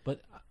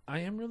 But I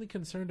am really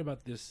concerned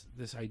about this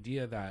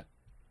idea that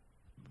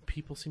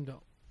people seem to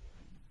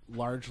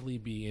largely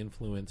be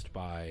influenced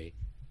by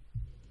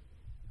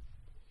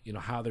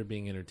how they're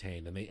being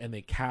entertained, and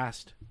they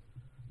cast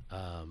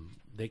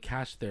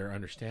their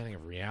understanding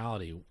of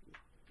reality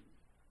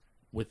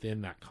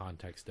within that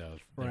context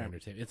of their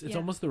entertainment. It's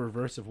almost the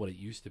reverse of what it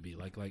used to be.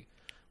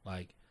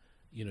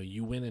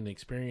 You went and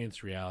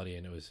experienced reality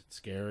and it was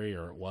scary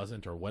or it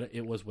wasn't, or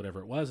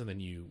whatever it was, and then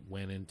you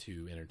went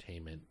into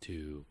entertainment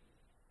to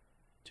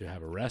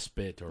have a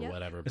respite or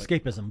whatever.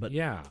 Escapism, but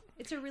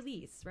it's a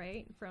release,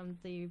 right, from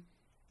the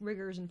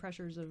rigors and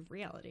pressures of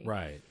reality.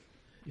 Right.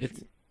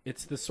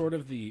 It's the sort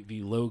of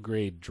the low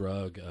grade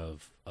drug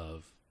of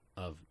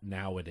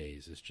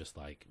nowadays. Is just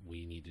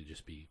we need to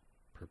just be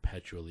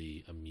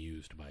perpetually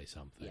amused by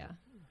something. Yeah.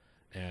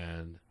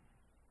 And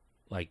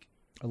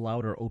a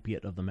louder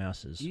opiate of the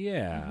masses.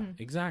 Yeah, mm-hmm.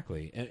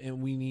 Exactly.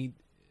 And we need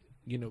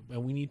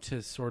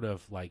to sort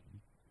of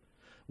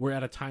we're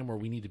at a time where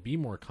we need to be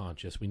more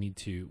conscious.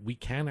 We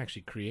can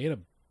actually create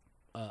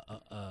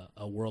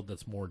a world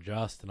that's more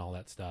just and all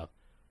that stuff.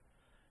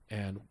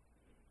 And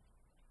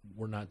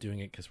we're not doing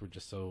it because we're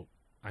just so.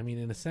 I mean,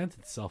 in a sense,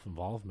 it's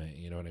self-involvement.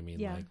 You know what I mean?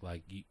 Yeah.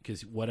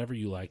 Because whatever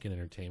you like in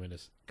entertainment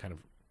is kind of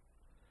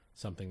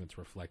something that's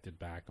reflected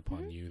back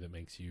upon you that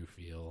makes you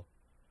feel,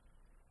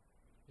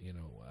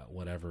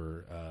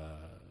 whatever.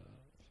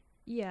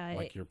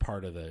 You're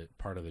part of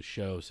the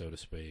show, so to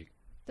speak.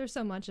 There's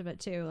so much of it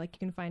too. You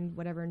can find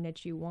whatever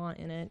niche you want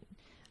in it,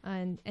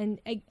 and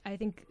I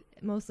think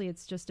mostly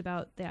it's just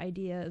about the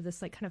idea of this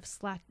kind of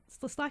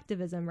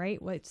slacktivism,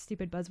 right? What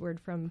stupid buzzword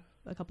from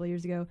a couple of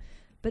years ago,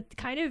 but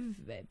kind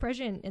of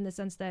prescient in the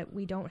sense that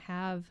we don't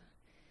have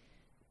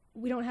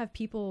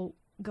people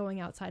going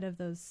outside of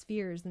those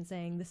spheres and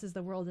saying, this is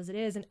the world as it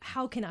is, and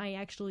how can I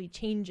actually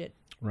change it?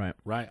 Right.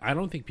 I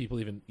don't think people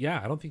even,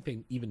 I don't think they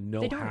even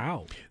know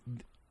how.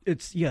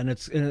 And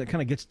it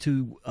kind of gets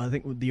to, I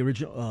think, the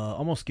original,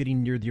 almost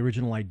getting near the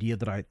original idea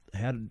that I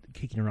had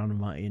kicking around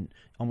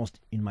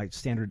in my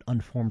standard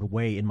unformed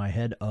way in my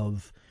head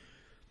of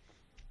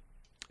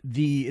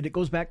it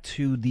goes back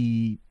to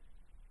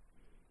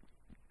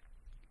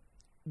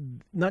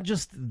not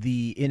just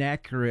the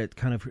inaccurate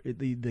kind of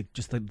the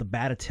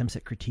bad attempts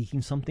at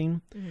critiquing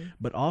something,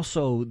 but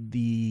also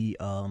the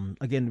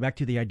again back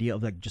to the idea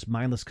of just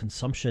mindless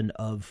consumption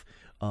of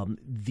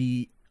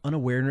the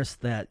unawareness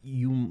that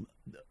the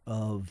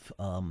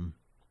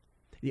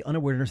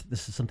unawareness that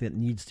this is something that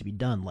needs to be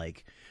done.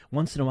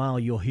 Once in a while,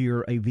 you'll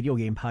hear a video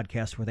game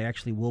podcast where they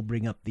actually will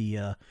bring up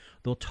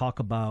they'll talk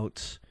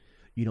about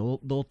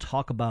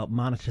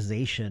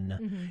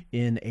monetization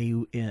in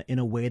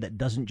a way that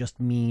doesn't just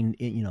mean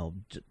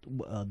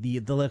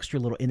the extra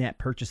little in-app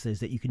purchases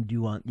that you can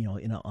do on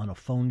on a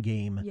phone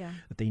game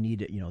that they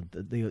need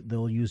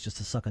they'll use just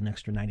to suck an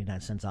extra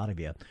 99 cents out of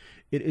you.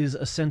 It is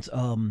a sense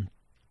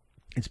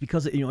it's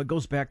because it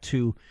goes back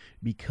to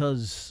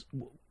because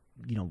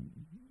geek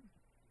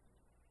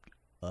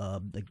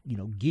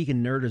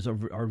and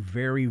nerd are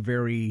very,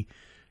 very,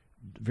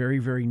 very,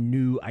 very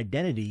new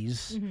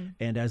identities,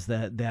 and as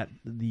the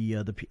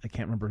I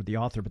can't remember the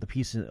author, but the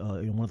piece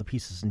one of the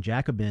pieces in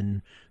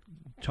Jacobin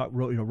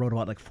wrote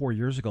about like 4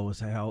 years ago is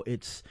how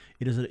it's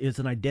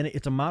an identity.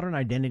 It's a modern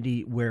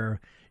identity where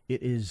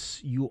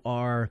you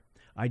are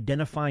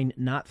identifying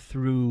not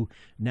through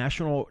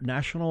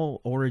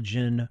national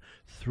origin,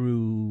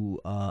 through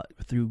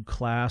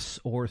class,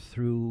 or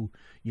through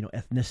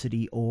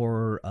ethnicity,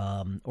 or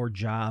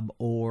job,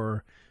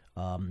 or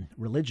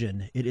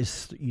religion. It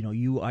is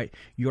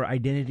your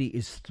identity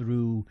is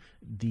through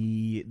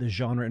the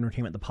genre,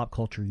 entertainment, the pop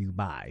culture you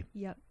buy.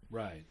 Yep.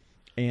 Right.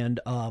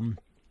 And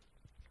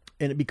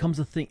it becomes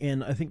a thing,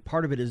 and I think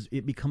part of it is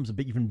it becomes an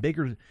even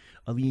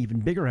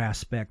bigger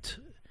aspect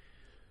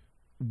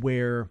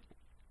where,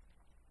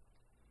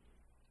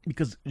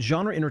 because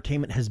genre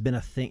entertainment has been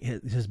a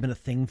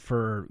thing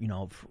for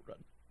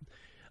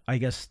I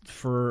guess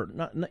for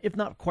not if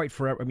not quite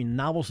forever. I mean,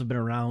 novels have been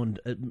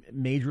around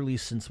majorly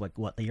since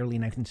the early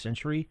 19th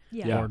century,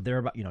 or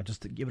thereabout.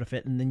 Just to give it a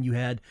fit, and then you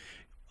had.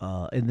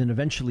 And then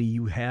eventually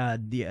you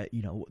had the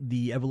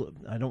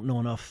I don't know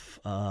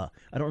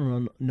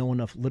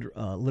enough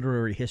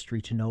literary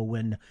history to know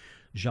when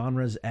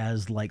genres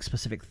as like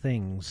specific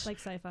things like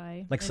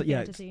sci-fi, like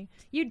fantasy.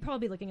 You'd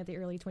probably be looking at the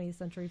early 20th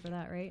century for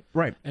that, right?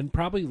 Right, and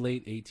probably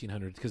late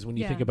 1800s, because when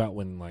you think about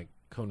when like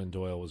Conan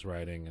Doyle was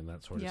writing and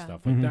that sort of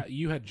stuff like that,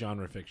 you had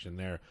genre fiction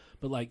there.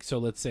 But like, so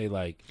let's say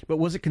like, but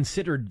was it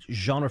considered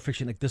genre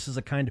fiction? Like this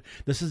isn't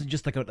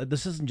just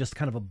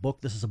kind of a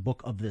book. This is a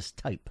book of this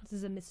type. This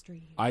is a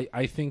mystery.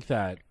 I think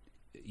that.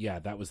 Yeah,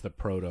 that was the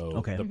proto.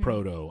 Okay. The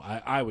proto.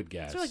 I would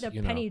guess. Sort of like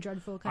the Penny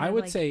Dreadful kind of. I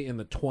would say in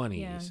the 20s.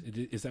 Yeah.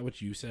 Is that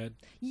what you said?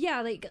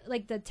 Yeah, like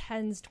the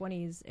 10s,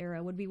 20s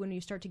era would be when you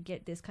start to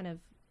get this kind of,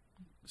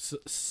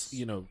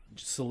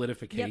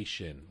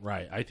 solidification. Yep.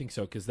 Right. I think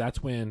so, because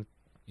that's when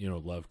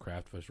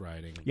Lovecraft was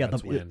writing. Yeah.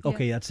 That's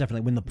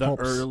definitely when the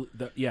pulps.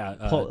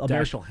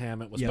 Dashiell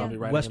Hammett was probably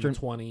writing in the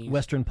 20s.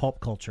 Western pulp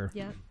culture.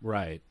 Yeah.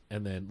 Right,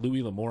 and then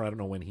Louis L'Amour. I don't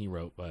know when he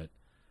wrote, but.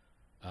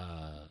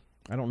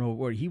 I don't know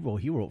where he wrote.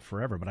 He wrote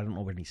forever, but I don't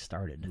know when he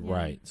started. Yeah.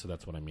 Right, so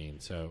that's what I mean.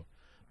 So,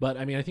 but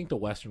I mean, I think the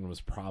Western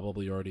was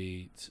probably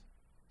already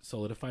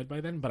solidified by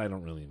then, but I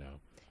don't really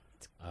know.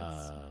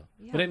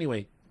 But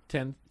anyway,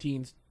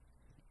 teens,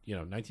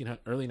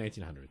 early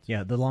 1900s.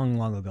 Yeah, the long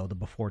ago, the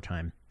before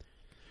time,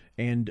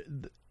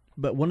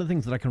 but one of the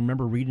things that I can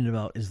remember reading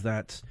about is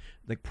that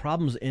like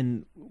problems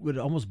in what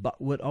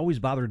always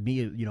bothered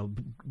me,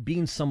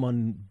 being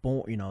someone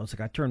born, it's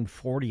like I turned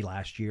 40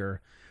 last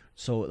year.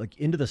 So like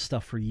into this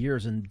stuff for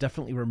years, and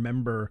definitely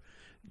remember,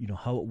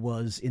 how it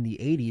was in the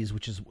 80s,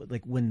 which is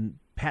like when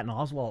Patton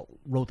Oswalt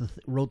wrote the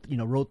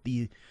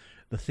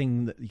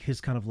thing that his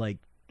kind of like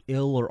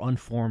ill or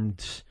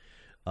unformed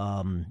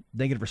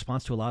negative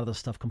response to a lot of the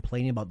stuff,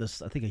 complaining about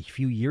this. I think a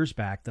few years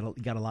back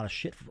that got a lot of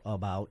shit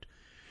about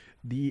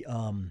the.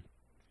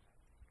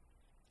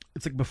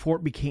 It's like before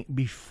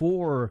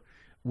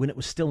when it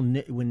was still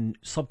when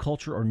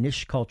subculture or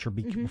niche culture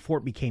before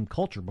it became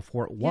culture,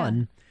 before it won.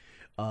 Yeah.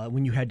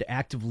 When you had to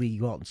actively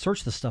go out and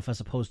search the stuff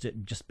as opposed to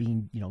it just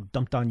being,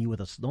 dumped on you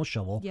with a snow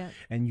shovel,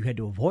 and you had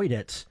to avoid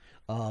it.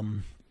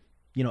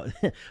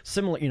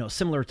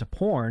 Similar to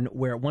porn,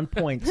 where at one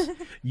point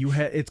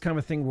it's kind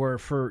of a thing where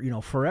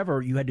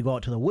forever you had to go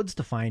out to the woods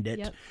to find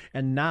it,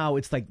 and now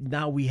it's like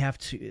we have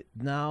to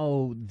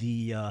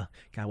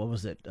what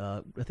was it?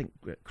 I think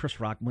Chris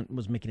Rock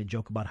was making a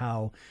joke about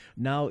how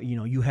now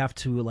you have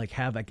to like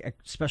have like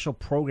special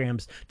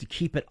programs to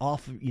keep it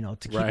off,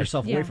 to keep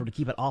yourself away from, to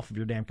keep it off of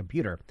your damn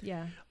computer.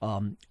 Yeah.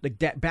 Like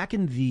that back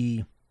in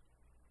the.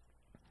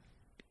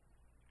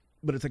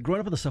 But it's like growing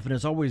up with the stuff, and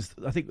it's always,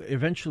 I think,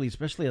 eventually,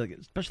 especially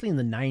in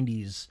the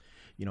 90s,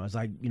 as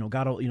I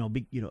got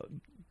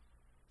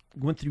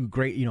went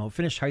through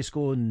finished high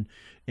school and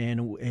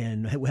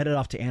headed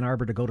off to Ann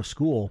Arbor to go to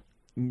school,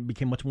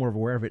 became much more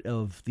aware of it.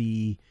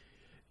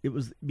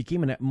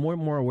 Became more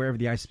and more aware of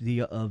the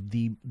idea of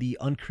the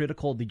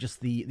uncritical,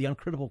 the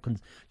uncritical,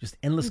 just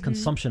endless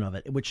consumption of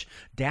it, which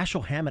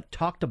Dashiell Hammett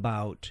talked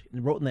about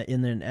and wrote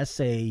in an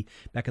essay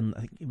back in, I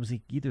think it was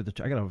either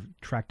I gotta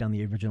track down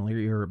the original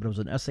year, but it was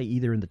an essay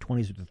either in the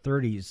 20s or the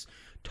 30s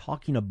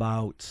talking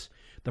about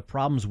the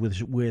problems with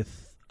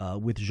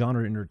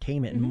genre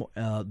entertainment,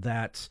 and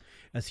that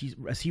as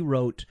he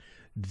wrote.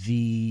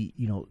 The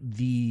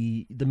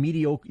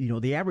mediocre,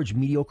 the average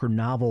mediocre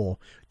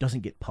novel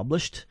doesn't get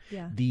published.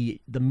 Yeah. The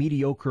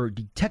mediocre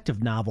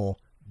detective novel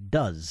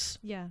does.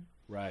 Yeah.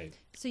 Right.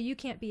 So you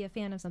can't be a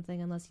fan of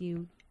something unless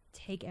you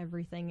take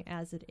everything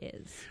as it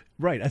is.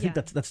 Right. I think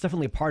that's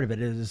definitely a part of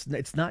it.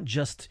 It's not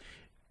just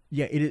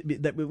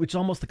it's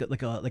almost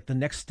like the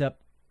next step,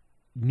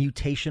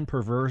 permutation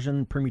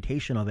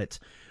of it,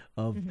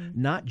 of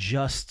not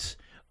just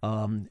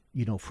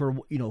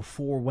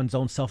for one's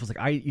own self. It's like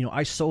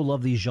I so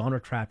love these genre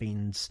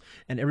trappings,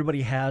 and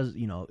everybody has,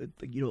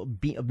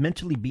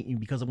 mentally beaten,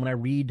 because when I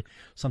read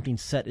something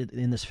set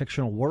in this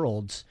fictional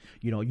world,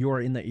 you're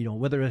in the,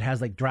 whether it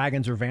has like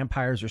dragons or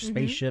vampires or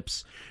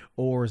spaceships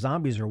or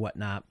zombies or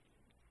whatnot,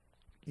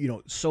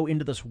 so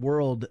into this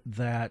world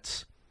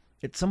that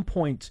at some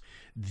point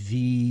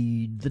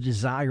the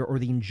desire or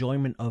the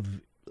enjoyment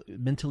of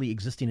mentally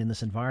existing in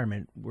this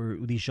environment where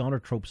these genre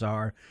tropes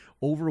are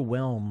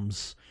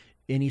overwhelms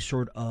any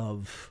sort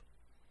of,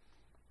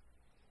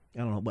 I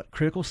don't know, what,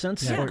 critical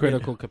sense? Yeah,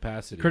 critical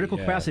capacity. Critical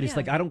capacity. It's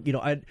like, I don't,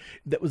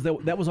 that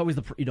was always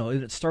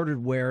it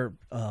started where,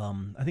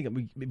 I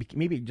think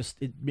maybe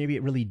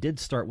it really did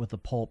start with the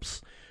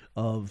pulps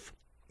of,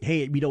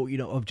 hey,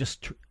 of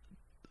just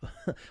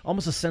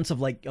almost a sense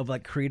of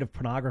like creative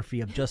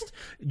pornography, of just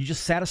you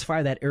just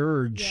satisfy that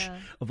urge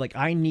of like,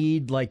 I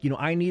need like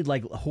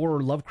horror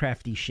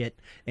Lovecrafty shit,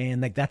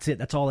 and like that's it,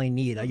 that's all I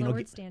need.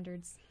 Lowered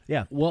standards.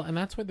 Yeah. Well, and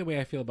that's the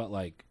way I feel about,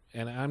 like,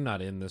 and I'm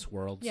not in this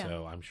world,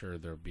 so I'm sure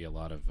there'll be a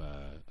lot of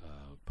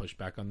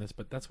pushback on this,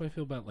 but that's what I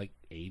feel about like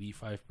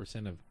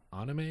 85% of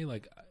anime.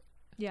 Like,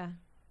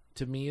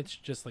 to me, it's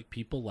just like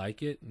people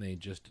like it and they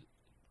just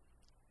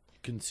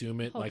consume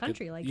it. The whole like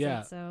country likes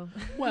it, so.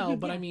 Well,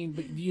 but I mean,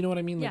 but you know what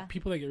I mean? Like,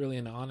 people that get really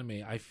into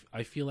anime,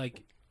 I feel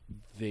like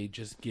they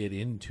just get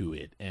into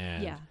it,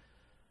 and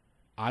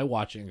I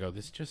watch it and go,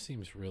 this just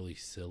seems really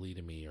silly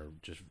to me, or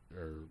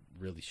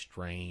really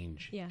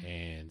strange. Yeah.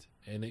 And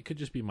it could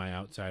just be my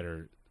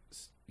outsider,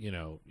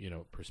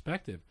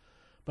 perspective,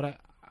 but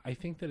I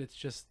think that it's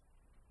just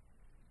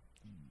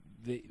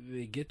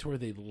they get to where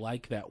they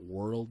like that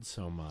world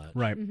so much,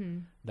 right?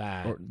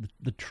 That or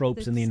the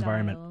tropes in the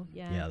environment,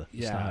 the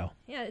style.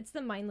 Yeah, it's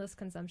the mindless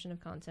consumption of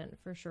content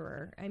for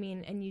sure. I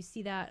mean, and you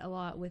see that a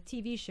lot with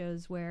TV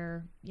shows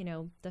where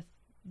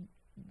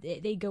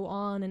they go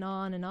on and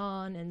on and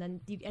on, and then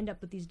you end up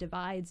with these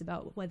divides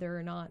about whether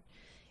or not,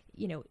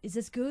 is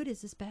this good?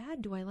 Is this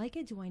bad? Do I like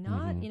it? Do I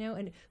not?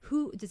 And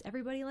who does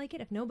everybody like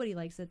it? If nobody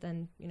likes it,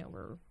 then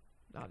we're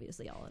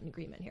obviously all in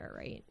agreement here,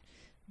 right?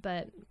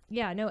 But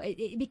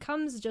it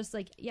becomes just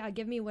like,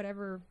 give me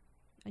whatever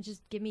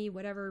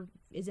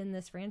is in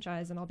this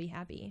franchise and I'll be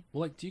happy.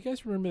 Well, like, do you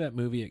guys remember that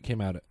movie? It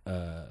came out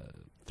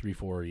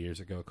 3-4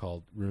 years ago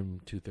called Room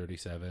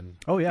 237.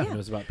 Oh yeah. It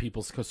was about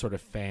people's sort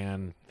of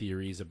fan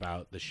theories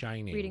about The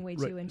Shining. Reading way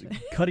too into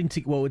it.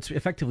 It's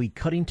effectively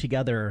cutting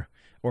together,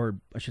 or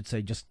I should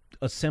say just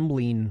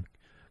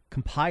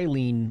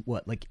compiling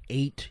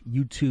 8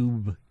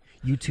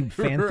 YouTube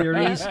fan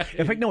theories.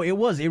 In fact, no, it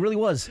really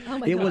was. Oh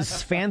my it God.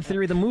 was fan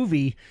theory of the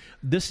movie.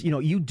 This,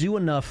 you do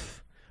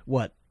enough,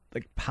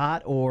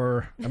 pot,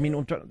 or I mean,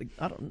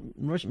 I don't,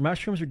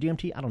 mushrooms or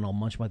DMT. I don't know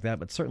much about that,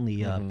 but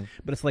certainly,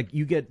 but it's like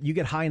you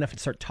get high enough and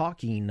start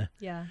talking.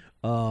 Yeah.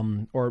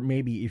 Or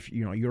maybe if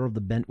you're of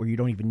the bent where you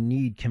don't even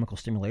need chemical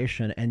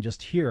stimulation and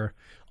just hear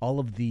all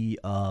of the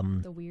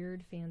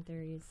weird fan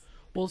theories.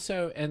 Well,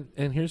 so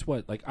and here's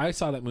what, like, I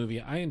saw that movie,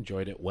 I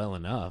enjoyed it well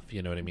enough,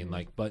 you know what I mean,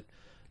 like, but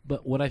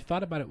what I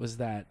thought about it was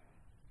that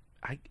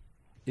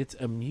it's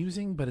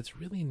amusing, but it's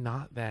really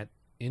not that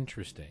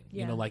interesting.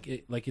 Yeah.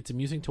 It's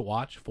amusing to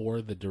watch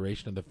for the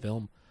duration of the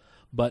film,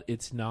 but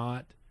it's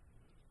not.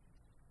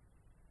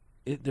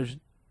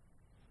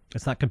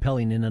 It's not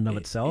compelling in and of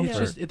itself.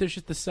 It's there's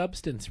just the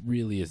substance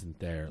really isn't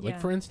there. Like,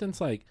 for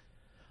instance, like,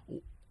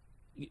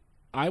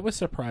 I was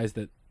surprised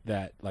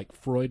that like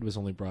Freud was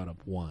only brought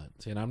up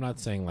once, and I'm not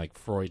saying like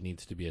Freud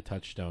needs to be a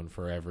touchstone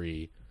for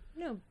every.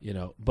 No.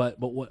 But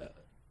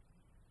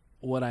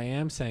what I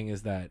am saying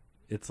is that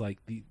it's like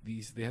they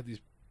have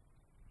these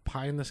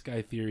pie in the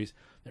sky theories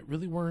that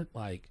really weren't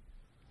like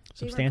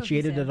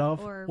substantiated at all.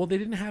 Well, they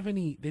didn't have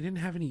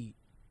any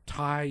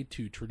tie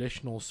to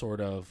traditional sort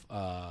of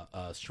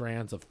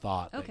strands of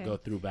thought that go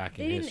through back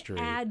in history.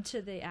 They didn't add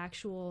to the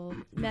actual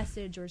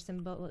message or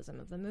symbolism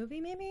of the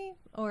movie, maybe,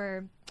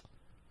 or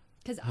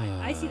because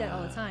I see that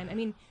all the time. I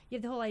mean, you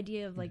have the whole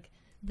idea of like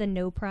the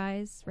No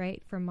Prize,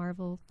 right, from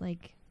Marvel,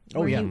 like.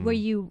 Where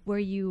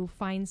you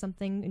find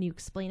something and you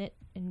explain it,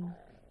 and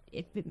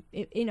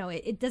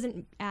it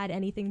doesn't add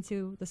anything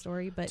to the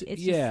story, but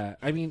it's just...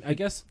 I mean, I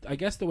guess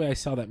the way I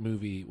saw that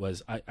movie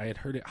was I had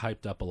heard it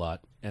hyped up a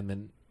lot,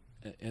 and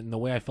the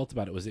way I felt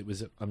about it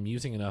was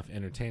amusing enough,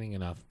 entertaining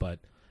enough, but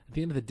at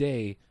the end of the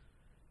day,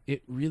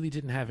 it really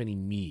didn't have any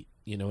meat.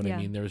 You know what I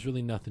mean? There was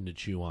really nothing to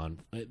chew on.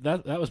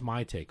 That was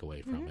my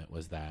takeaway from it,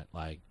 was that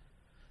like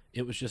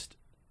it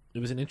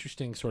was an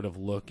interesting sort of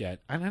look at,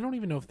 and I don't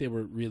even know if they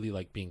were really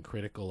like being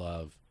critical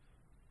of,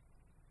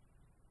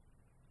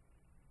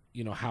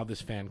 how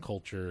this fan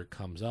culture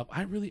comes up.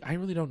 I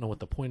really don't know what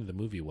the point of the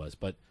movie was,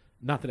 but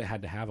not that it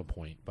had to have a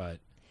point, but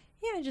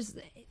just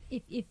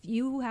if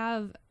you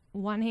have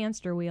one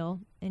hamster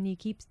wheel and you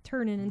keep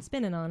turning and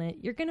spinning on it,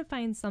 you're gonna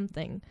find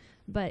something,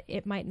 but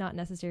it might not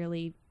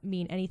necessarily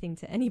mean anything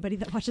to anybody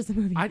that watches the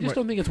movie. I just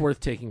don't think it's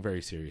worth taking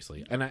very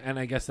seriously, and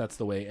I guess that's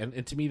the way.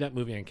 And to me, that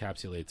movie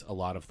encapsulates a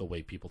lot of the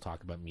way people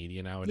talk about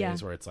media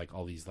nowadays, where it's like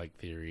all these like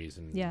theories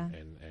and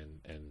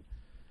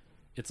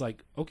it's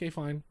like, okay,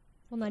 fine,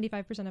 Well,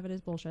 95% of it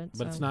is bullshit.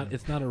 But so.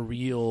 it's not a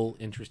real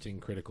interesting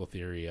critical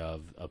theory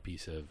of a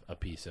piece of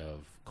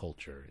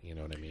culture. You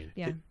know what I mean?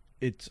 Yeah.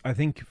 It's I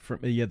think I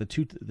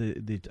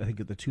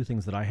think the two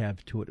things that I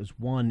have to it is,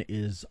 one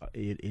is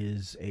it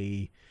is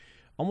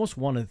almost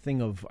a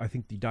thing of, I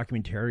think the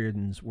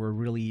documentarians were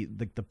really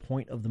the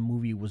point of the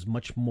movie was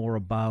much more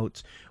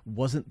about,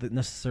 wasn't that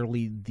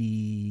necessarily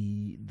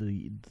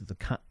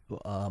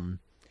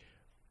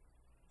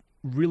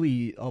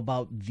really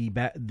about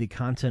the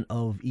content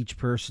of each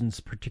person's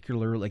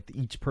particular, like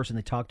each person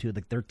they talk to,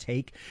 like their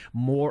take,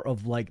 more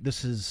of like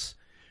this is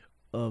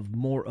of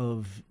more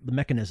of the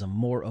mechanism,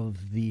 more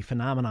of the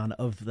phenomenon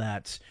of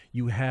that.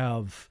 You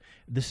have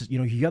this,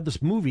 you have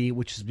this movie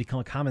which has become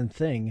a common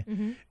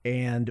thing,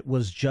 and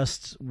was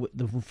just,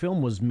 the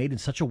film was made in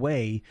such a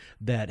way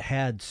that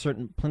had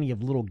plenty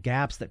of little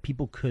gaps that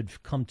people could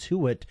come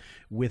to it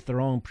with their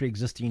own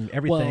pre-existing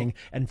everything,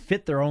 and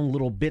fit their own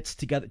little bits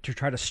together to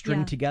try to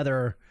string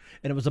together.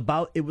 And it was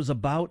about the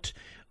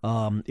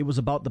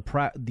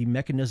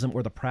mechanism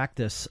or the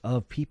practice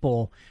of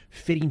people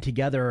fitting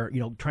together,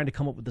 trying to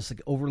come up with this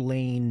like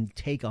overlaying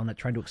take on it,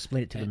 trying to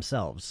explain it to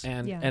themselves.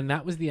 And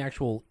that was the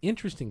actual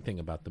interesting thing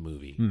about the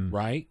movie,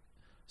 right?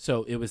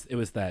 So it was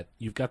that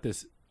you've got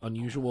this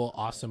unusual,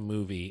 awesome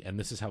movie, and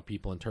this is how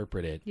people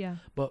interpret it. Yeah.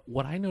 But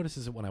what I noticed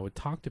is that when I would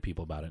talk to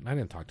people about it, and I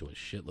didn't talk to a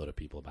shitload of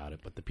people about it,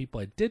 but the people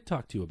I did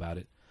talk to about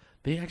it,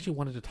 they actually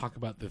wanted to talk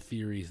about the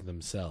theories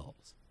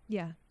themselves.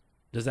 Yeah.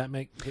 Does that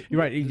make... You're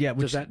right, yeah.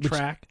 Does that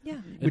track? Yeah.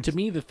 And to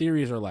me, the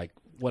theories are like,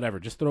 whatever,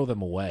 just throw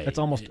them away. It's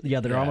almost,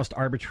 they're almost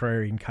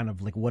arbitrary and kind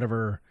of like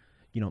whatever,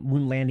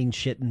 moon landing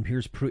shit, and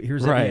here's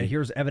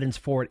evidence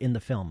for it in the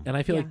film. And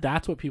I feel like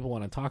that's what people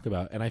want to talk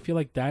about. And I feel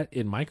like that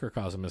in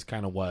microcosm is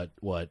kind of what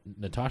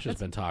Natasha's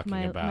been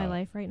talking about. My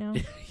life right now.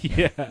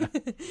 Yeah.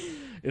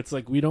 It's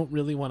like we don't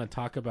really want to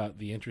talk about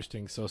the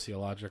interesting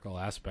sociological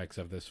aspects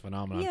of this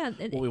phenomenon. Yeah,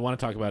 what we want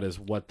to talk about is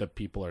what the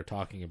people are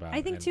talking about.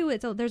 I think too,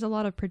 there's a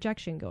lot of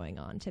projection going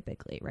on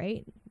typically,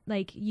 right?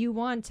 Like you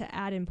want to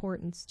add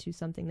importance to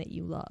something that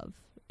you love,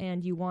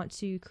 and you want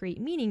to create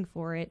meaning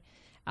for it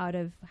out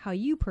of how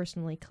you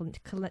personally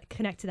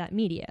connect to that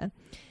media.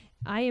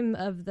 I am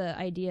of the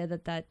idea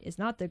that is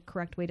not the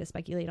correct way to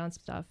speculate on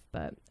stuff,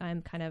 but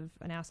I'm kind of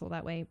an asshole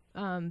that way.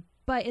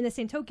 But in the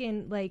same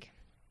token, like,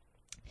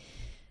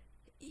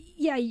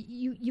 yeah,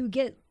 you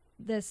get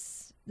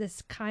this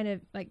kind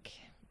of like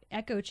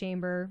echo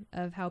chamber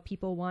of how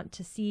people want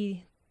to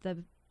see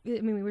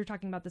we were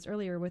talking about this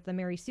earlier with the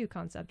Mary Sue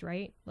concept,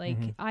 right? Like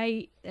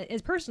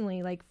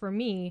personally, like for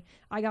me,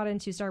 I got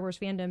into Star Wars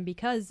fandom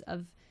because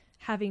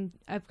I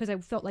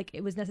felt like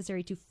it was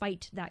necessary to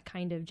fight that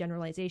kind of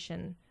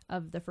generalization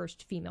of the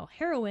first female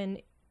heroine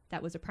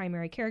that was a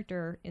primary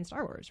character in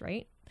Star Wars,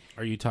 right?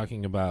 Are you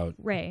talking about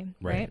Rey,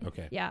 right?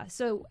 Okay. Yeah.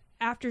 So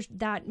after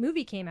that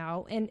movie came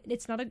out, and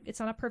it's not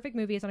a perfect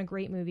movie, it's not a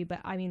great movie, but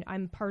I mean,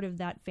 I'm part of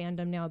that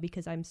fandom now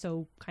because I'm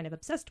so kind of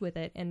obsessed with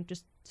it, and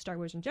just Star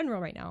Wars in general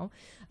right now,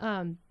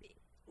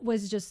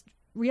 was just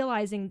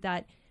realizing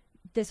that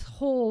this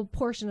whole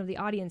portion of the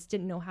audience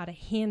didn't know how to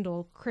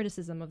handle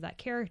criticism of that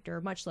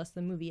character, much less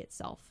the movie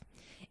itself.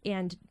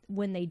 And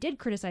when they did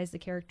criticize the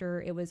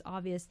character, it was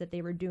obvious that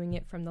they were doing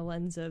it from the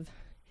lens of,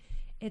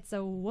 it's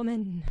a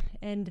woman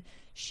and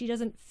she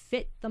doesn't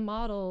fit the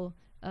model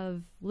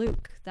of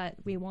Luke that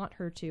we want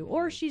her to,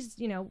 or she's,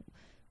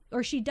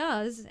 or she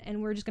does,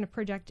 and we're just going to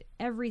project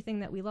everything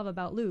that we love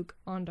about Luke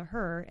onto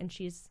her, and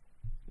she's,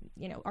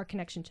 our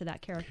connection to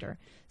that character.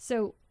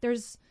 So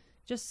there's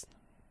just,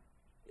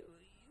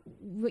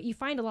 what you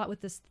find a lot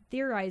with this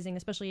theorizing,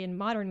 especially in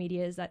modern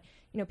media, is that,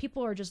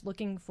 people are just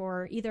looking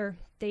for, either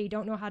they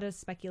don't know how to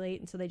speculate,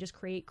 and so they just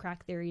create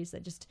crack theories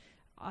that just,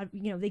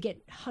 they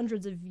get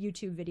hundreds of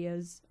YouTube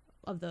videos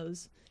of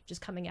those just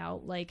coming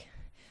out, like,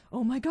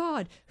 oh my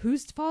God,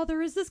 whose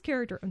father is this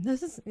character? And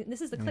this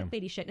is the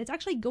clickbaity shit. And it's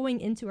actually going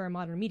into our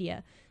modern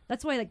media.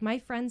 That's why, like, my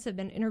friends have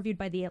been interviewed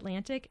by The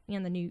Atlantic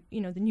and the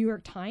New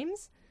York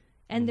Times,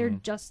 and they're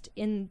just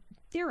in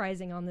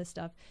theorizing on this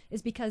stuff,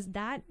 is because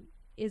that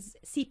is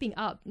seeping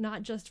up,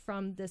 not just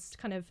from this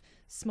kind of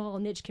small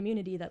niche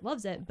community that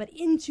loves it, but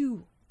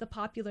into the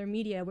popular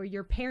media where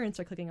your parents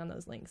are clicking on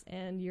those links,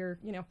 and you're,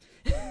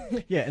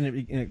 yeah,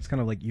 and it's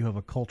kind of like you have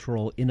a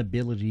cultural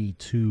inability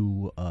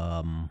to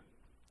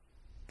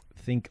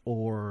think,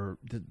 or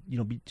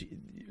be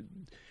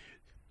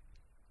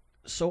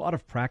so out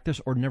of practice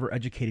or never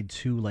educated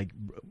to like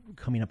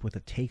coming up with a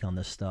take on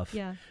this stuff.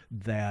 Yeah.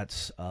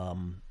 That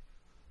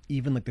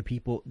even like the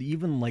people,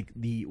 even like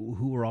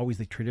who are always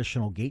the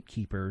traditional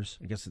gatekeepers,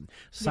 I guess,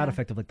 side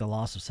effect of like the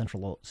loss of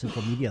central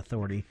media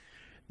authority.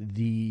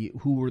 The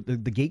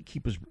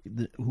gatekeepers,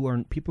 who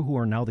are people who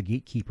are now the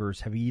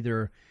gatekeepers, have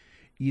either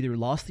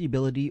lost the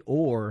ability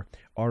or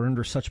are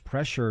under such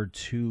pressure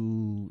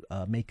to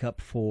make up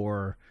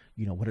for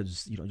what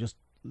is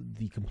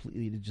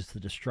just the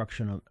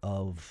destruction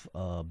of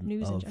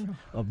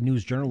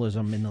news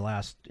journalism in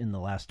the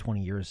last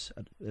 20 years.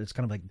 It's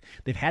kind of like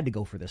they've had to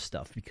go for this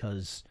stuff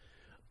because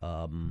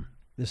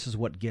this is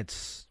what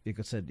gets, like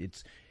I said,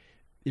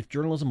 if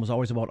journalism was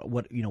always about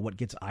what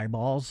gets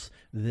eyeballs,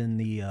 then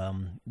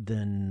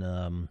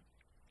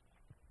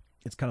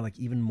it's kind of like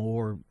even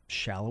more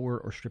shallower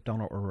or stripped down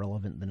or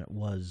irrelevant than it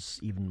was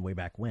even way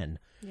back when.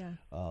 Yeah.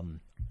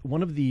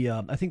 One of the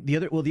I think the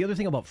other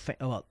thing about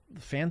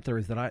fan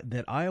theories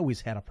that I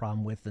always had a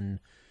problem with, and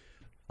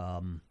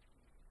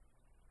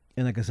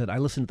like I said, I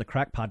listen to the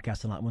Crack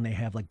podcast a lot when they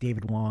have like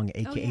David Wong,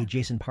 aka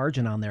Jason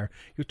Pargin, on there.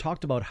 You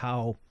talked about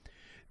how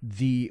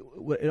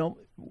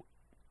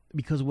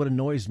because what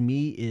annoys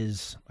me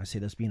is, I say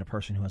this being a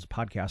person who has a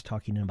podcast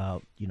talking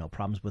about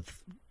problems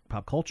with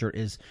pop culture,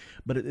 is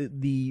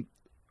the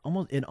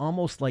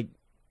almost like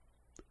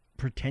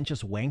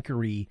pretentious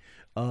wankery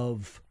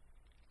of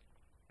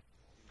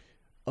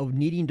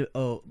needing to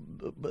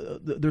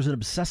there's an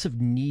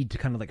obsessive need to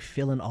kind of like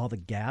fill in all the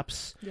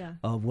gaps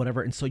of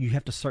whatever, and so you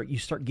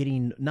start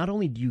getting, not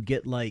only do you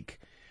get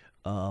like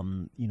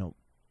fan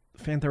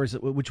theories,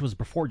 which was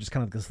before just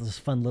kind of this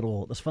fun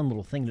little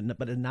thing,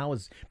 but it now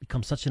has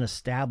become such an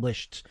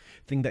established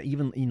thing that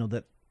even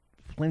that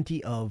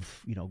plenty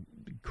of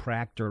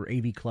Cracked or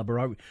AV Club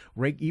or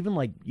even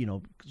like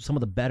some of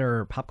the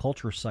better pop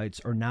culture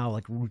sites are now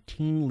like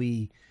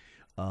routinely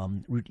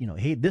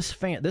hey, this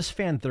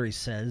fan theory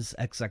says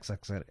X,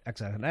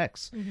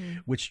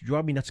 which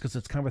drove me nuts, because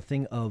it's kind of a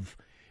thing of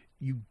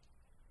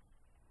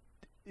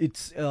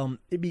it's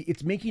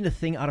making a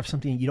thing out of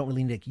something you don't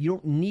really need. You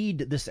don't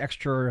need this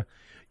extra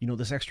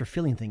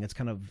feeling thing. It's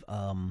kind of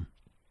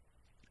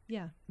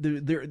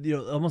there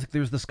almost like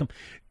there's this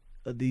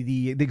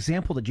the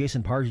example that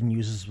Jason Pargin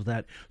uses was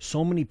that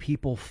so many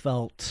people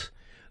felt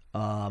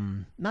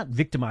not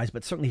victimized,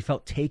 but certainly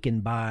felt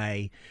taken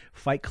by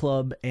Fight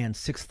Club and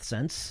Sixth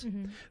Sense,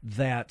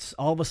 that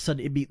all of a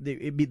sudden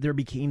there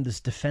became this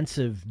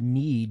defensive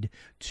need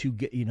to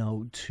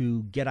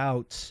get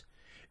out.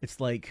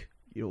 It's like,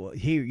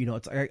 here,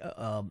 it's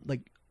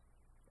like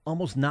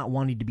almost not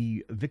wanting to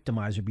be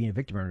victimized or being a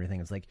victim or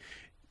anything. It's like,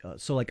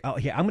 so like,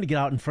 I'm going to get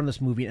out in front of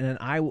this movie, and then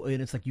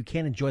and it's like, you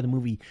can't enjoy the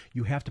movie.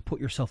 You have to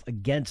put yourself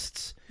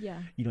against,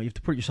 you have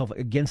to put yourself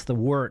against the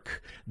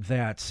work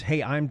that,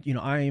 hey, I'm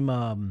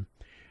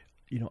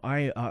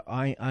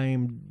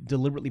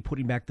deliberately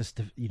putting back this,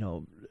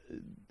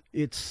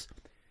 it's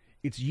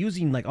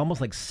using like almost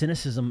like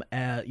cynicism,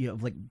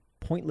 like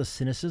pointless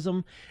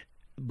cynicism,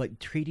 but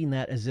treating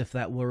that as if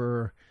that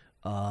were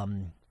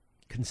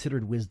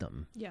considered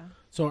wisdom. Yeah.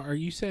 So are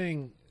you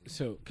saying,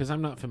 because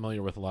I'm not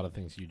familiar with a lot of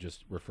things you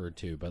just referred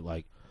to, but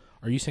like,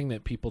 are you saying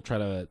that people try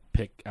to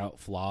pick out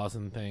flaws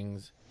in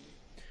things,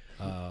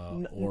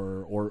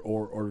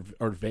 or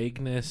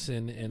vagueness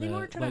in they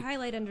more try to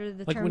highlight under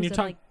the like terms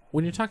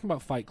when you're talking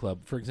about Fight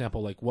Club, for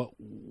example, like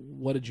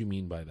what did you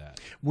mean by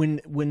that?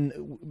 When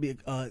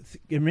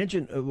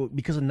imagine,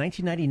 because in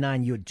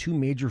 1999 you had two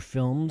major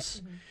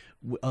films.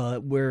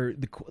 Where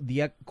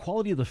the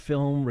quality of the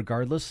film,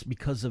 regardless,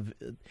 because of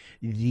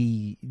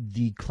the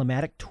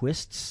climatic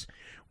twists,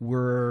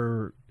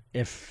 were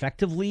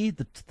effectively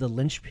the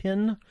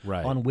linchpin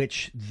on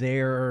which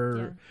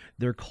their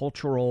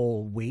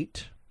cultural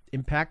weight,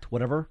 impact,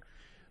 whatever,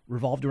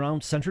 revolved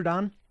around, centered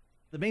on.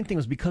 The main thing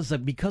was because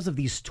of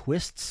these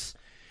twists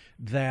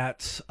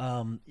that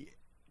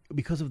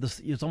because of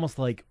this, it's almost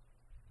like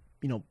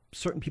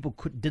certain people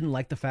didn't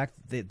like the fact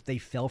that they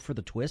fell for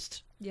the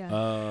twist. Yeah.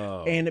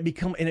 Oh. And it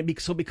becomes a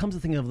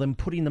thing of them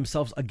putting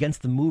themselves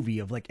against the movie,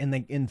 of like, and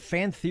then in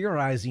fan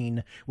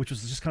theorizing, which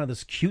was just kind of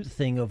this cute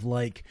thing of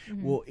like,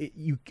 well,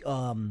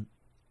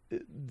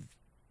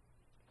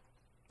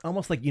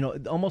 almost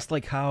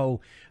like how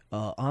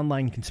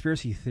online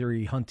conspiracy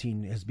theory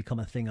hunting has become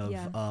a thing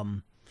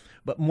of,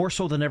 but more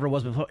so than ever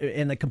was before,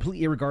 and like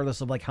completely regardless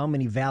of like how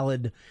many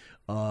valid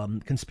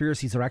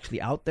conspiracies are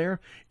actually out there,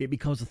 it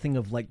becomes a thing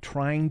of like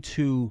an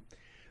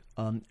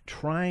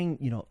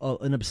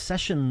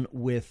obsession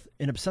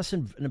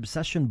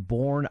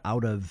born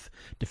out of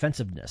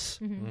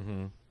defensiveness.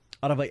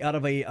 Out of an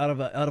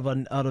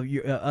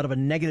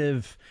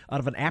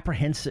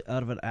apprehensive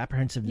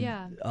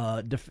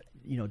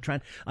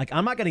trying, like,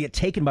 I'm not going to get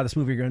taken by this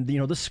movie.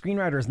 This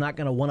screenwriter is not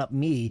going to one up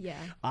me. Yeah.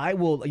 I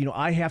will,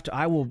 I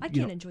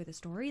can't enjoy the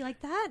story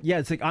like that. Yeah.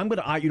 It's like, I'm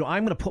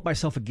going to put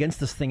myself against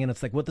this thing. And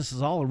it's like, what this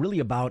is all really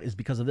about is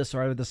because of this,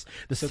 or this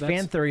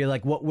fan theory,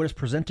 like what is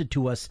presented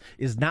to us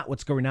is not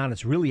what's going on.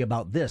 It's really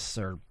about this,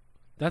 or.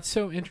 That's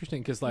so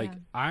interesting. 'Cause like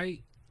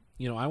I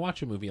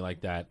watch a movie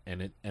like that,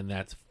 and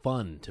that's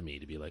fun to me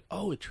to be like,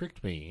 oh, it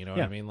tricked me. You know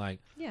what I mean? Like,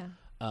 yeah.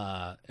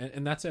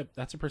 And that's a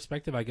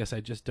perspective I guess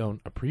I just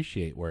don't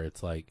appreciate, where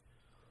it's like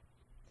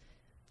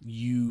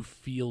you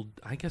feel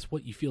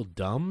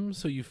dumb,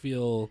 so you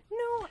feel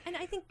no, and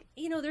I think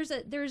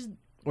there's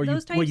or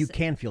those types, you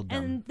can feel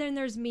dumb. And then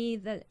there's me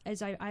that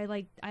as I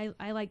like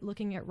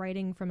looking at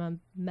writing from a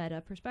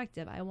meta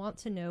perspective. I want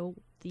to know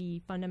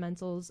the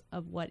fundamentals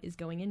of what is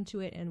going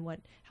into it and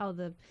how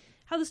the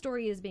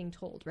story is being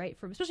told, right?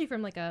 Especially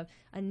from like a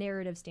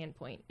narrative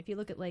standpoint. If you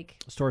look at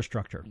like story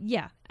structure.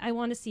 Yeah. I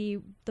want to see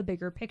the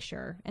bigger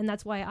picture. And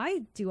that's why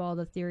I do all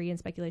the theory and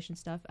speculation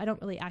stuff. I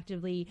don't really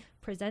actively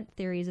present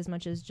theories as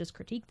much as just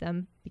critique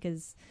them,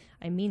 because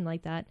I mean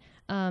like that.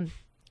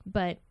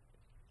 But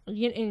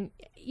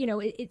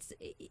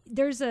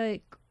there's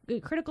a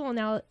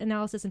critical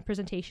analysis and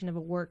presentation of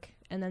a work,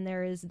 and then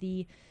there is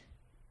the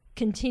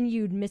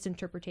continued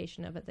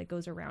misinterpretation of it that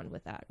goes around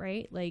with that,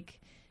 right? Like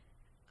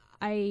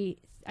I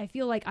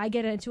feel like I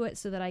get into it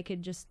so that I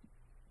could just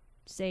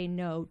say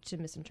no to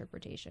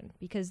misinterpretation,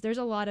 because there's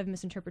a lot of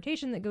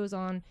misinterpretation that goes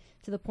on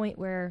to the point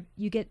where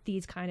you get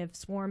these kind of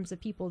swarms of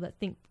people that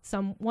think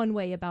one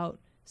way about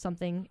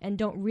something and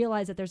don't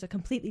realize that there's a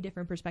completely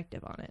different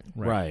perspective on it.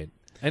 Right.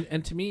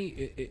 And to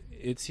me,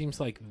 it seems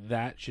like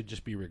that should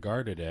just be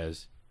regarded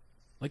as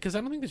like, because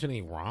I don't think there's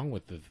anything wrong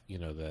with the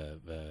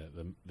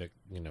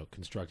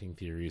constructing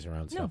theories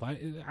around stuff. I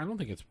don't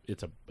think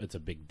it's a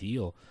big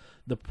deal.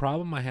 The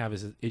problem I have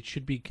is it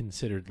should be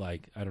considered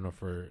like, I don't know,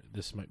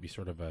 this might be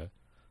sort of a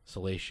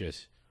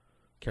salacious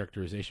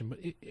characterization, but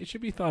it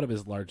should be thought of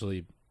as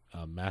largely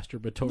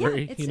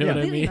masturbatory. Yeah, you know what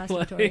I mean?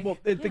 Like, well,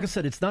 like I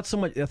said, it's not so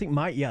much. I think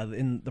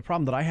and the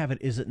problem that I have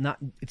it's not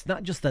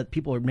just that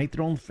people make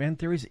their own fan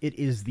theories. It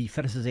is the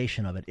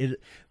fetishization of it.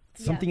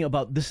 Something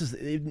about this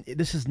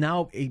is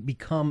now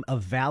become a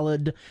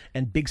valid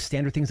and big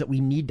standard things that we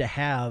need to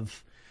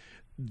have.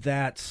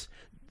 That's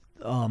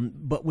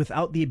but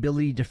without the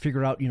ability to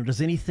figure out,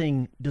 does any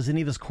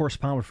of this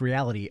correspond with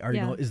reality? Or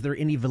is there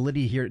any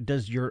validity here?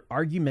 Does your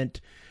argument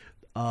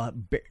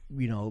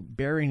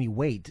bear any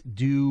weight?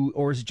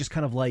 Or is it just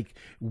kind of like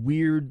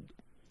weird?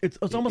 It's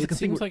almost like it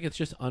seems like it's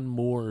just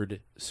unmoored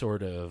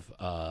sort of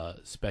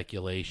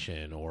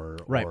speculation or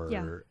right.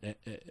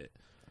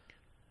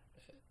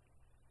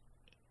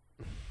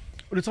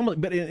 But it's almost,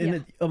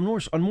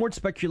 unmoored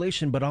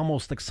speculation, but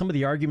almost like some of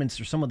the arguments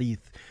or some of the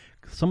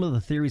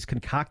theories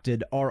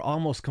concocted are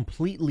almost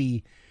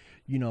completely,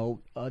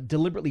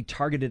 deliberately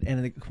targeted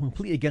and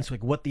completely against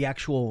what the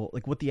actual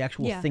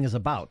thing is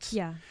about.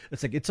 Yeah,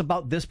 it's like it's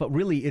about this, but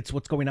really it's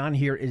what's going on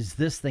here is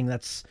this thing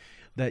that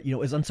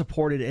is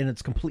unsupported, and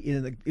it's complete.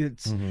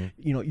 It's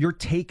your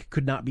take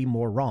could not be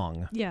more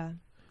wrong. Yeah.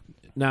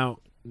 Now,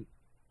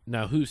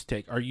 whose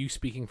take? Are you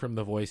speaking from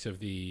the voice of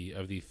the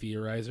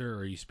theorizer, or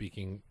are you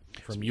speaking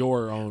from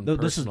your own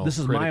personal this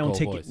is my own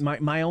take, voice?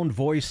 my own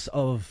voice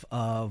of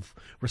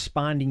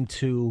responding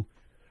to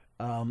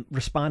the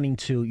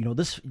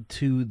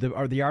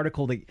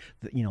article that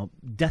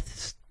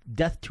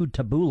death to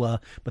Taboola,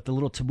 but the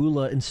little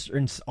Taboola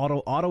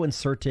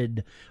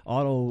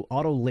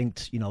auto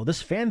linked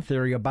this fan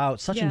theory about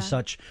such and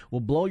such will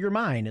blow your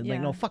mind, and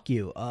like, no, fuck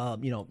you,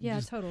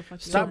 total fuck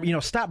stop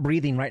you. Stop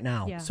breathing right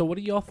now. So what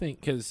do y'all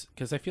think, because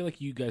I feel like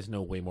you guys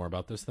know way more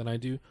about this than I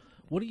do.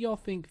 What do y'all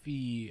think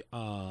the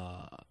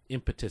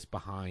impetus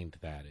behind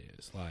that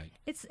is? Like,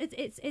 it's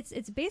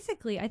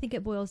basically, I think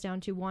it boils down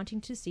to wanting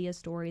to see a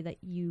story that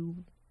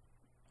you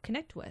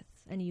connect with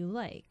and you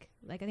like.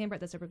 Like, I think I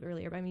brought this up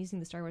earlier, but I'm using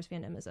the Star Wars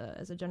fandom as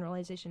a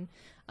generalization.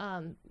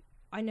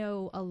 I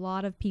know a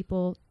lot of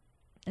people,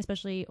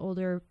 especially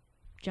older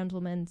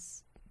gentlemen,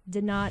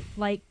 did not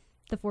like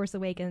The Force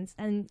Awakens,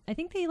 and I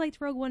think they liked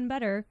Rogue One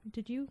better.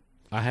 Did you?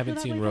 I haven't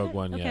seen Rogue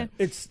One yet.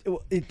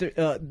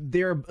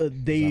 They're I'm a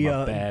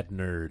bad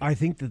nerd. I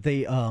think that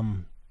they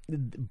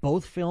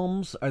both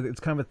films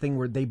it's kind of a thing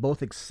where they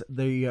both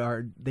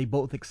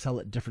excel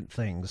at different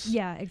things.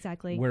 Yeah,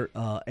 exactly. Where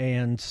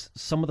and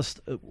some of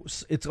the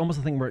it's almost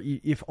a thing where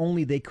if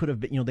only they could have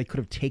been, they could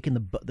have taken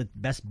the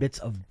best bits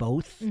of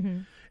both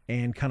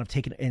and kind of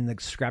taken and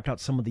like scrapped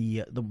out some of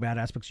the bad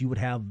aspects. You would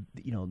have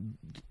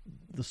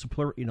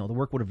the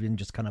work would have been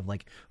just kind of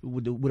like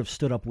would have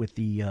stood up with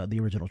the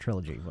original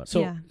trilogy. But.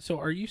 So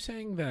are you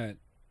saying that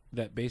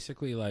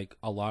basically like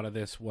what a lot of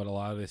this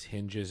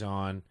hinges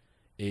on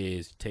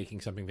is taking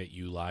something that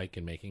you like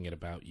and making it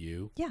about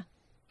you? Yeah.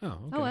 Oh,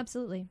 okay. Oh,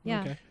 absolutely.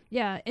 Yeah. Okay.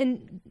 Yeah.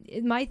 And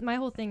my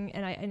whole thing,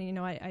 and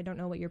I don't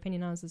know what your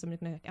opinion on this is. I'm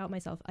just going to out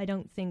myself. I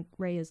don't think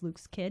Rey is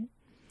Luke's kid.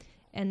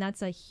 And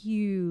that's a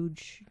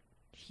huge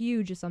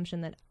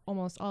assumption that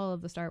almost all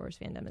of the Star Wars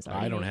fandom is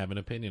already. I don't have an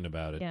opinion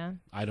about it. Yeah.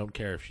 I don't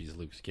care if she's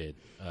Luke's kid.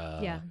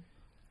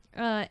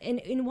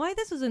 And why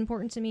this was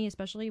important to me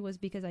especially was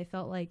because I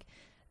felt like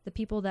the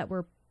people that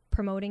were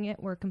promoting it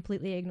were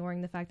completely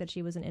ignoring the fact that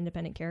she was an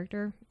independent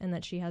character and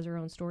that she has her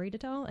own story to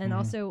tell. And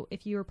also,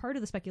 if you were part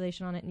of the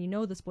speculation on it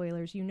and the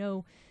spoilers,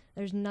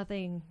 there's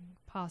nothing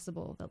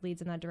possible that leads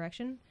in that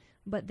direction.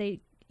 But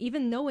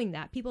even knowing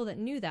that, people that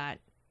knew that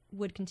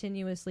would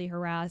continuously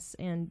harass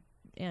and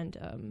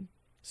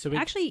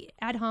actually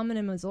ad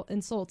hominem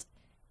insult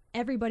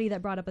everybody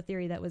that brought up a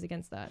theory that was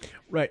against that.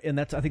 Right, and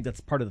I think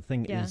that's part of the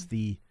thing is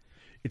it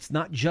is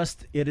not just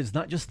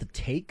the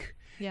take.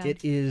 Yeah.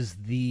 It is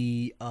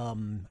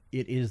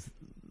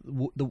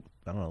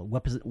I don't know,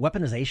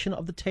 weaponization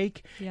of the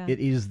take. Yeah. It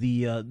is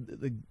the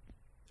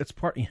it's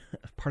part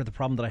of the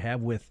problem that I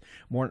have with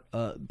more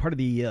part of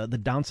the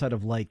downside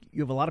of, like,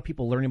 you have a lot of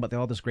people learning about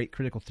all this great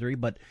critical theory,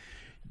 but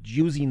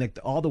using like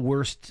all the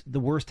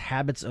worst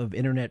habits of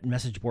internet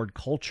message board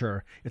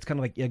culture. It's kind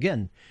of like,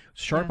 again,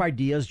 sharp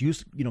ideas.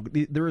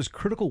 There is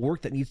critical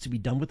work that needs to be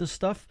done with this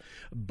stuff,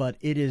 but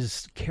it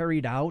is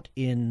carried out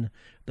in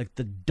like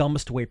the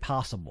dumbest way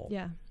possible.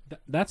 Yeah.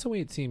 That's the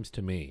way it seems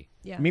to me.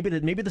 Yeah. Maybe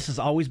this has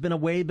always been a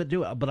way,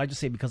 but I just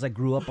say because I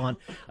grew up on.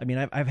 I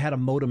mean, I've had a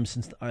modem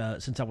since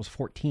I was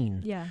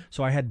 14. Yeah.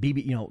 So I had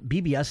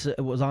BBS.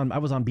 I was on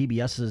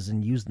BBS's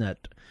and Usenet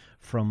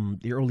from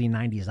the early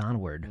 90s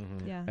onward.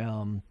 Mm-hmm.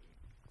 Yeah.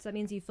 So that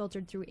means you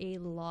filtered through a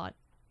lot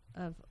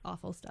of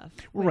awful stuff.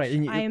 Right.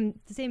 And I am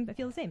the same. I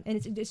feel the same, and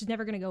it's just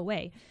never going to go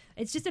away.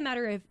 It's just a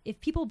matter of,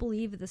 if people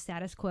believe that the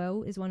status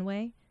quo is one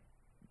way,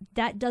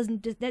 that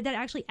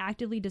actually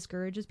actively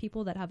discourages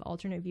people that have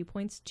alternate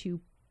viewpoints to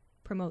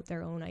promote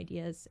their own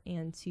ideas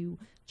and to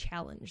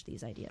challenge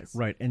these ideas.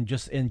 Right, and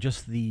just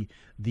the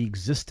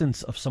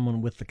existence of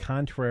someone with the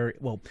contrary,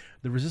 the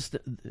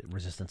existence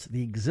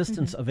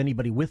Mm-hmm. of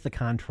anybody with the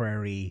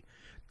contrary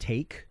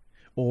take,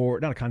 or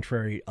not a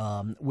contrary,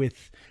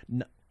 with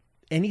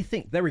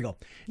anything. There we go.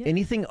 Yep.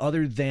 Anything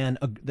other than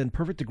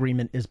perfect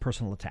agreement is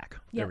personal attack.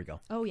 Yep. There we go.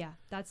 Oh yeah,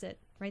 that's it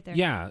right there.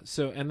 Yeah.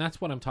 So, and that's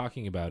what I'm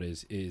talking about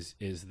is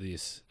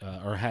this,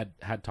 or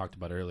had talked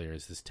about earlier,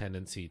 is this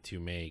tendency to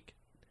make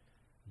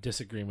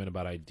disagreement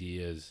about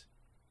ideas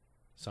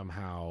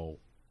somehow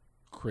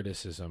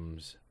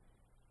criticisms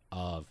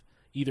of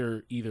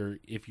either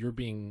if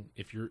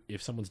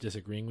someone's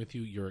disagreeing with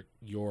you,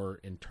 you're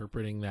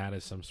interpreting that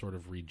as some sort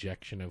of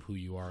rejection of who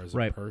you are as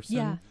a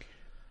person.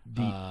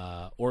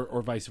 Yeah.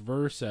 Or vice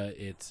versa.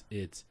 It's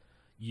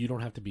you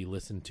don't have to be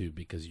listened to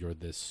because you're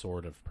this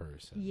sort of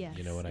person. Yes,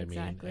 you know what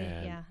exactly, I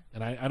mean? yeah.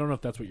 And I don't know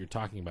if that's what you're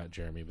talking about,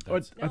 Jeremy, but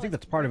that's, I think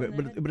that's part of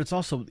it, but it's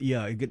also,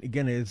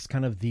 again, it's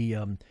kind of the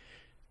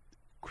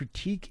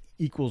critique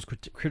equals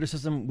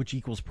criticism, which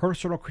equals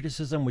personal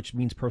criticism, which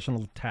means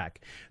personal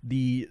attack.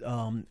 The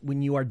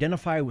when you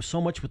identify with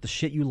so much with the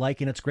shit you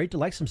like, and it's great to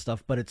like some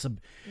stuff, but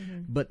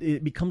but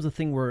it becomes a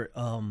thing where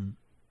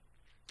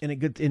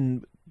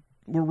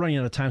we're running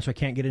out of time, so I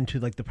can't get into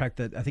like the fact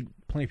that I think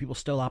plenty of people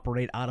still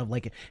operate out of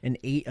like a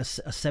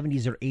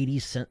 70s or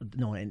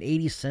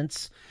 80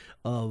 cents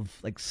of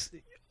like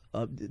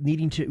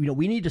needing to,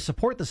 we need to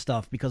support this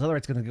stuff because otherwise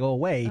it's going to go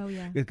away. Oh,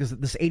 yeah. Because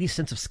this 80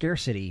 cents of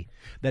scarcity,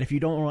 that if you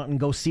don't want to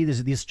go see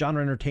this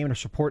genre entertainment or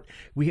support,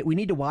 we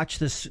need to watch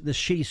this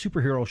shitty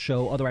superhero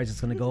show, otherwise it's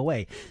going to go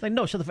away. Like,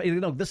 no, shut the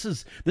no, this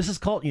is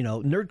called,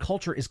 nerd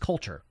culture is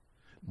culture.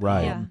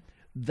 right.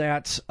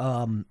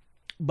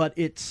 But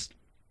it's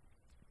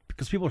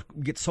because people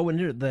get so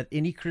into it that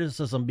any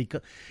criticism,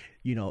 because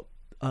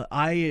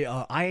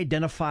I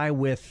identify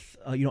with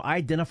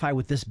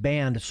this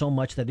band so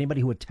much that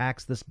anybody who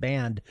attacks this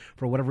band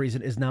for whatever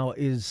reason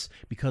is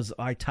because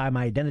I tie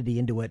my identity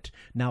into it,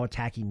 now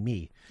attacking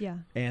me. Yeah.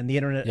 And the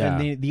internet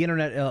and the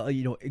internet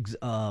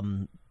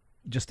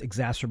just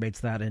exacerbates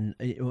that, and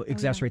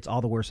exacerbates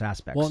all the worst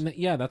aspects. Well,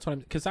 yeah, that's what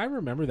because I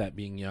remember that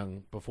being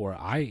young before.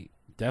 I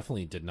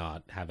definitely did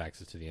not have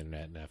access to the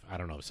internet, and if I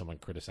don't know, if someone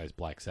criticized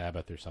Black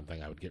Sabbath or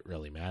something, I would get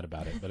really mad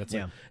about it. But it's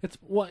like, it's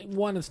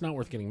one, it's not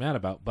worth getting mad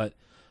about, but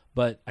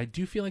I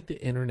do feel like the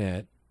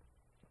internet,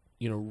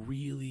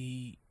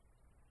 really,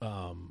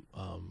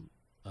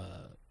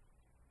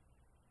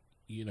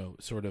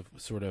 sort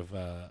of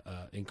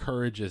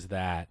encourages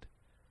that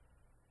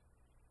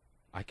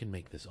I can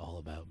make this all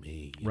about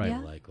me, right?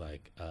 Know,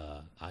 like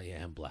I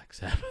am Black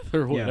Sabbath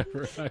or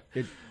whatever.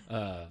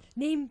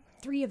 Name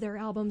 3 of their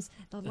albums,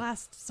 the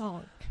last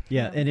song.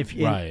 Yeah, and if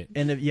right,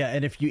 and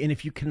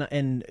if you cannot,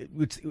 and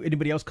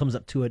anybody else comes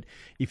up to it,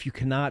 if you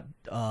cannot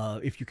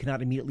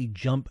immediately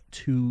jump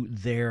to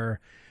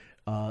their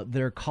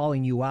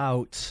calling you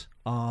out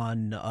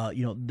on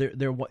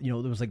there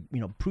was like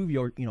prove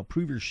your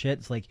shit.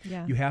 It's like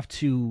you have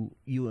to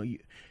you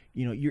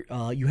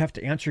have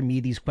to answer me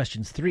these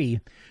questions 3.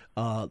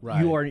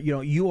 Right.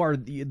 You are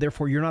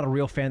therefore you're not a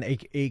real fan,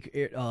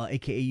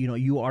 aka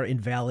you are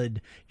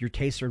invalid. Your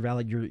tastes are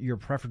valid. Your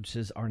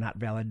preferences are not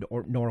valid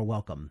nor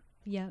welcome.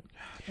 Yep,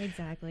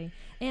 exactly.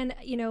 And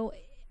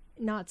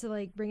not to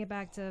like bring it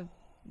back to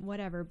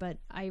whatever, but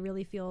I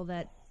really feel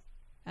that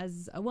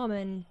as a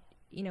woman,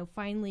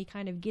 finally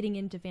kind of getting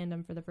into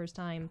fandom for the first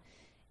time,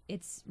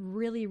 it's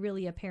really,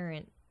 really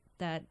apparent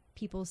that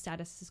people's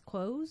status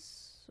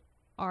quos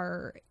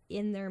are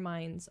in their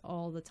minds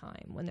all the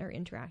time when they're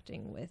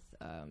interacting with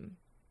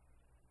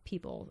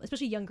people,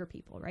 especially younger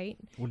people, right?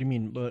 What do you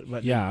mean?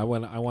 But yeah, I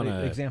want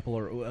to example,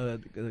 or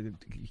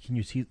can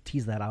you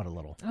tease that out a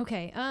little?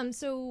 Okay.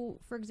 So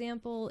for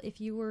example,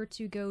 if you were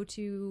to go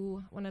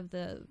to one of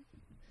the,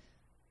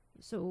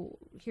 so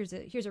here's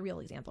a real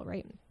example,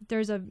 right?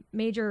 There's a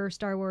major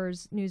Star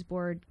Wars news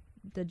board,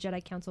 the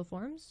Jedi Council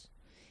forums,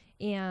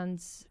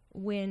 and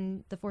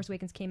when The Force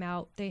Awakens came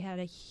out, they had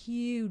a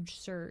huge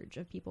surge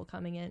of people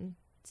coming in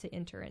to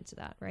enter into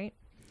that, right?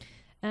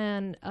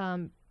 And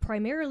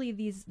primarily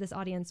this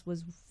audience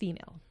was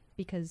female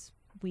because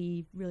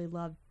we really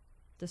loved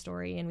the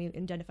story and we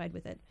identified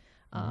with it.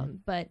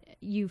 But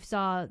you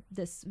saw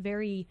this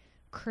very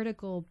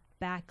critical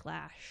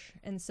backlash,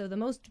 and so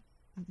the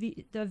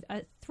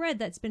thread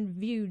that's been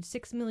viewed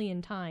 6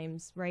 million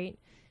times, right,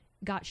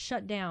 got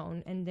shut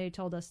down, and they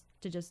told us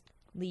to just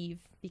leave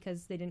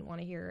because they didn't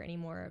want to hear any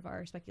more of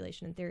our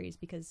speculation and theories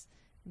because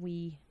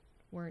we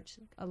weren't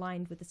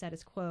aligned with the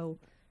status quo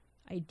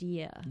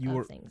idea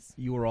of things.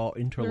 You were all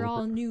interlopers. We're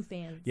all new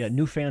fans. Yeah,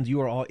 new fans.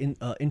 You are all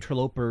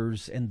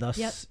interlopers, and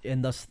thus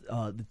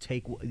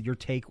your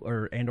take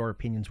or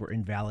opinions were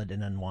invalid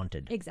and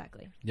unwanted.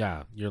 Exactly.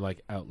 Yeah, you're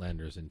like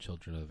Outlanders and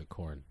Children of the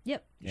Corn.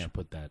 Yep. You should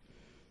put that.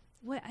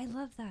 What? I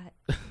love that.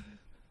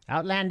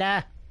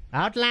 Outlander.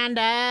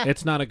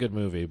 It's not a good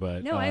movie,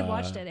 but no, I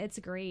watched it. It's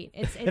great.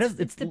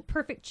 It's the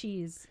perfect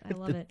cheese. I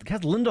love it. It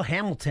has Linda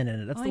Hamilton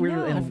in it. That's the weird.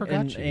 I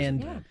forgot she was in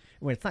that.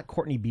 Wait, it's not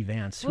Courtney B.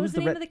 Vance. What was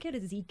the name of the kid?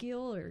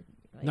 Ezekiel or?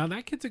 No,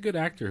 that kid's a good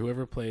actor.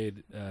 Whoever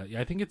played,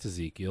 I think it's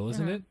Ezekiel,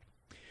 isn't it?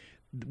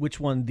 Which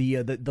one?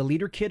 The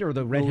leader kid or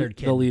the red-haired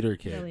kid? The leader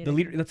kid. The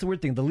leader. That's the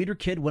weird thing. The leader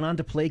kid went on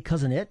to play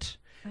Cousin It,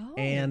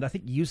 and I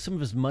think used some of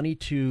his money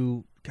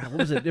to. God, what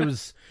was it? It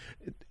was.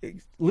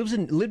 Lived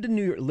in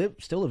New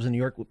York. Still lives in New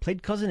York.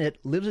 Played Cousin It.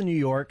 Lives in New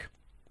York.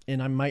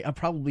 And I'm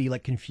probably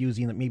like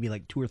confusing that maybe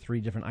like 2 or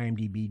 3 different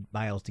IMDb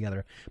bios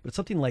together, but it's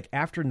something like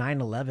after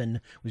 9/11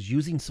 was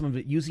using some of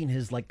it, using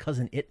his like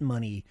Cousin It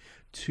money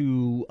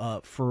to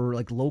for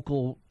like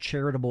local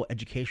charitable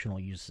educational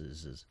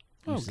uses.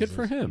 Good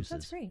for him.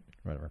 That's great.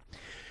 Whatever.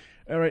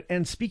 All right.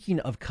 And speaking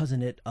of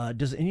Cousin It,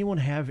 does anyone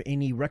have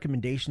any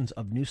recommendations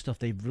of new stuff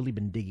they've really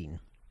been digging?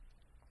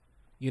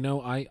 You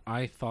know,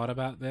 I thought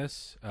about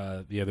this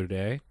the other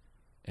day,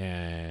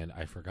 and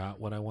I forgot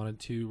what I wanted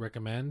to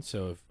recommend.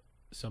 So if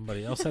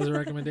somebody else has a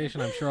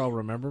recommendation, I'm sure I'll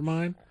remember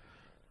mine.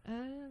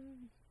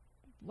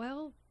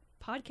 Well,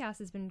 podcast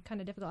has been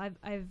kind of difficult.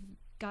 I've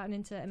gotten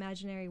into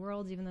imaginary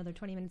worlds, even though they're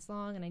 20 minutes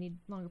long, and I need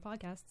longer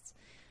podcasts.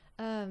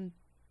 And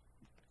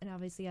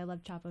obviously, I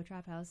love Chapo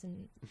Trap House.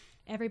 And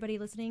everybody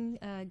listening,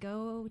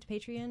 go to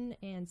Patreon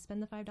and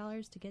spend the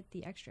 $5 to get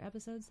the extra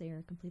episodes. They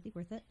are completely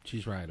worth it.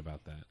 She's right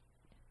about that.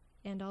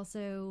 And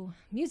also,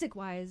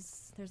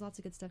 music-wise, there's lots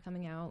of good stuff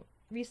coming out.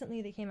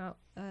 Recently, they came out.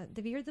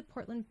 Have you heard the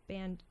Portland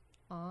band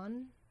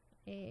On?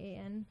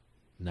 AAN?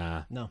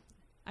 Nah. No.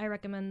 I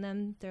recommend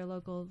them. They're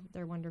local.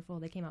 They're wonderful.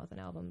 They came out with an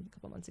album a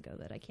couple months ago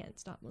that I can't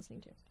stop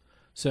listening to.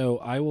 So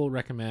I will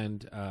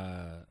recommend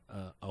a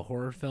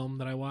horror film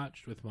that I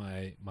watched with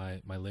my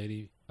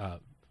lady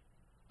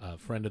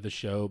friend of the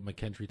show,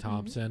 McKendry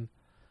Thompson.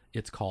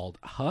 It's called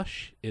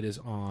Hush. It is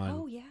on.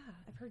 Oh yeah,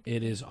 I've heard.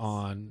 It is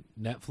on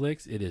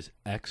Netflix. It is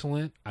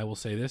excellent. I will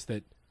say this,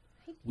 that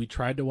we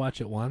tried to watch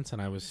it once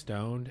and I was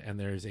stoned, and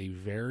there's a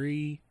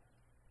very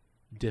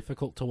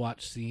difficult to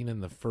watch scene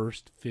in the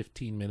first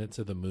 15 minutes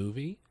of the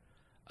movie,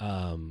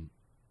 and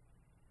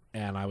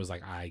I was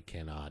like, I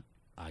cannot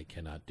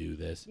do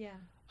this.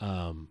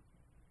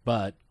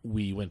 But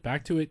we went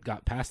back to it,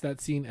 got past that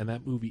scene, and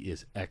that movie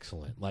is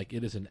excellent. Like,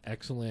 it is an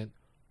excellent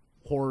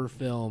horror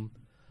film,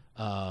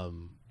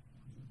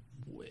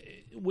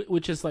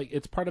 which is like,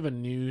 it's part of a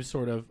new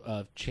sort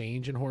of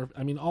change in horror.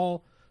 I mean,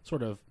 all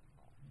sort of,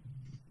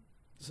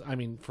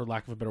 for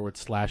lack of a better word,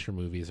 slasher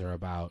movies are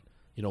about,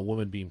 a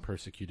woman being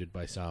persecuted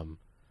by some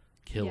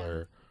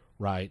killer,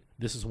 right?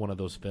 This is one of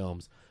those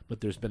films, but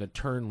there's been a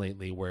turn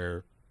lately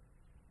where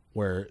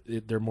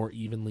they're more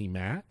evenly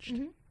matched,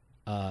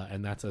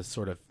 and that's a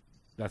sort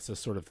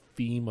of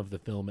theme of the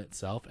film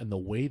itself. And the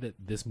way that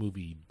this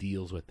movie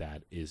deals with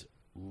that is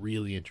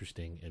really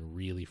interesting and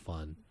really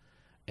fun,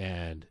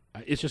 and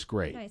it's just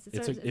great. Nice.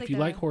 If you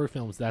like horror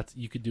films,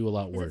 you could do a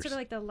lot worse. Is it sort of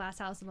like The Last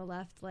House on the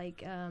Left,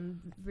 like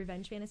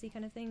revenge fantasy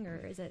kind of thing,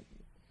 or is it?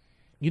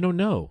 No.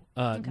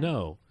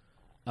 No.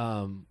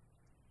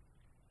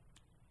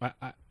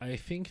 I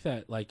think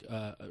that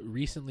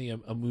recently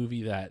a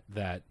movie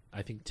that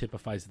I think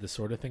typifies the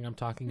sort of thing I'm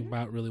talking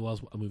about really well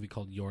is a movie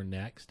called You're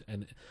Next,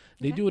 and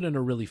they do it in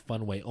a really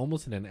fun way,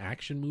 almost in an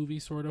action movie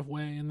sort of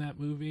way in that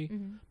movie,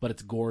 but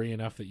it's gory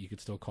enough that you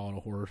could still call it a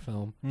horror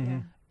film,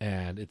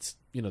 and it's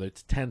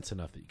it's tense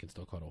enough that you can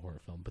still call it a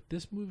horror film. But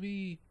this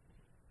movie,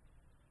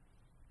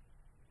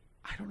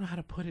 I don't know how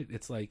to put it.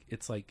 It's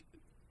like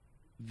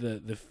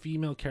the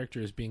female character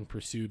is being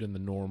pursued in the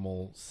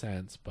normal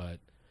sense, but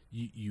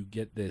you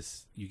get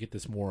this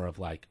more of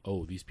like,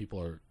 oh, these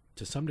people are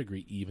to some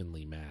degree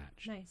evenly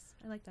matched. Nice.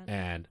 I like that.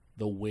 And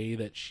the way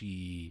that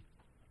she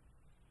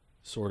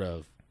sort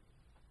of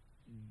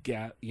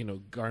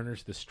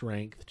garners the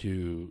strength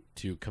to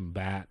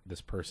combat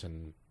this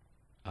person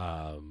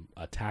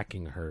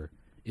attacking her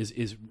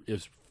is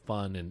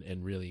fun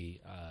and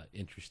really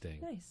interesting.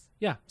 Nice.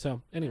 Yeah.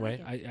 So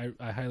anyway,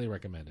 I highly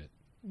recommend it.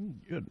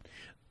 Good.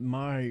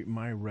 My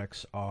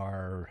recs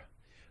are,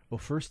 well,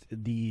 first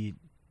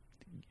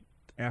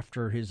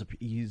after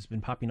he's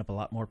been popping up a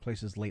lot more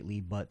places lately,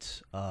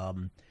 but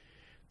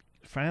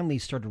finally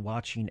started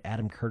watching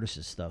Adam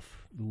Curtis's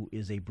stuff, who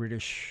is a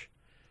British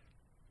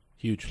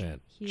Huge fan.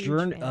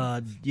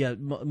 Yeah,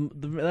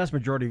 the vast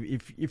majority.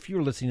 If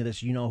you're listening to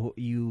this,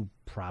 you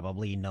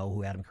probably know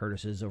who Adam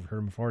Curtis is. I've heard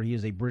him before. He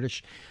is a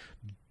British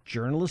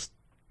journalist,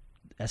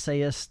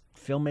 essayist,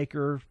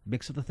 filmmaker,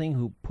 mix of the thing,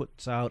 who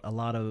puts out a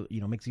lot of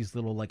makes these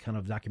little like kind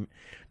of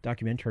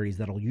documentaries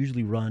that'll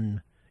usually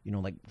run.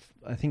 Like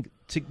I think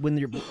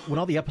when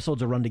all the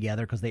episodes are run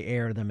together because they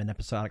air them in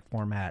episodic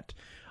format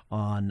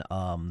on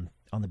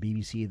the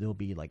BBC, they'll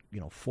be like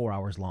 4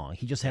 hours long.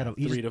 He just had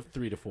 3 to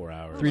 4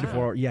 hours. 3 to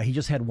 4. Yeah, he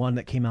just had one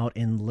that came out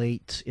in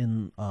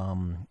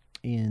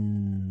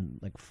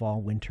like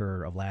fall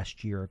winter of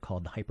last year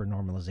called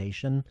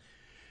Hypernormalization.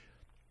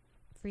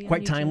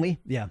 Quite timely.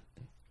 Yeah.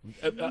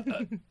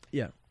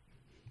 Yeah.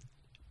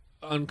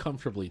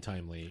 Uncomfortably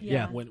timely.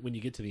 Yeah. When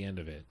you get to the end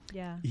of it.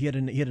 Yeah. He had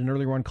an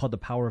earlier one called The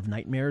Power of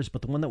Nightmares,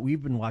 but the one that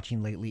we've been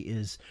watching lately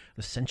is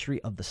The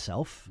Century of the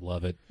Self.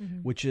 Love it.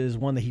 Which is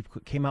one that he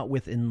came out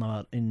with in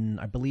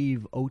I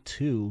believe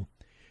 2002.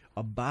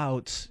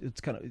 It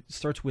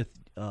starts with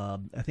I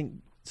think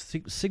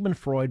Sigmund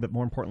Freud, but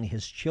more importantly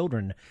his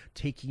children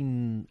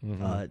taking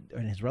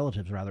and his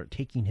relatives rather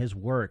taking his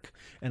work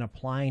and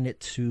applying it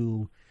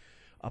to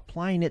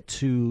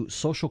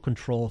social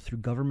control through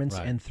governments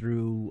and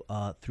through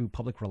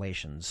public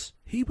relations.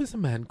 He was a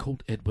man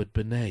called Edward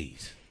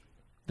Bernays,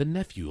 the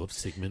nephew of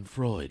Sigmund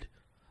Freud.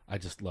 I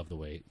just love the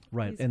way.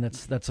 Right, and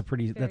that's a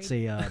very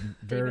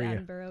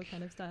David Attenborough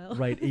kind of style.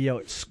 Right,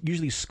 it's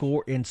usually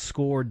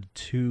scored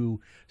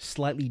to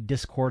slightly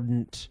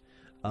discordant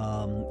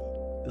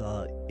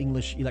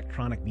English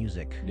electronic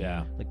music.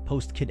 Yeah. Like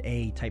post Kid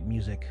A type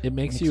music. It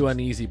makes you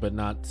uneasy, but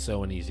not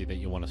so uneasy that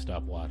you want to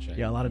stop watching.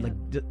 Yeah, a lot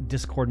of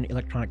discordant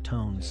electronic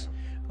tones.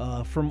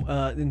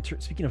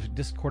 Speaking of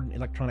discordant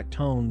electronic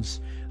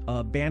tones,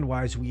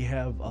 band-wise, we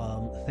have,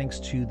 thanks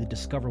to the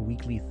Discover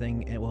Weekly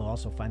thing, and we'll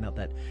also find out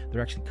that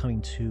they're actually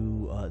coming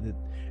to,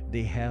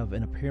 they have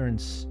an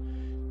appearance,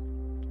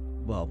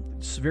 well,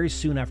 very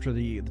soon after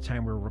the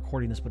time we're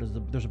recording this, but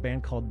there's a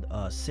band called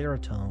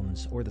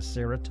Serotones, or the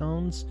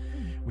Serotones,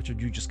 which are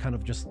just kind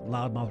of just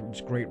loudmouth,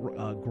 just great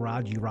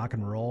garagey rock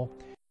and roll.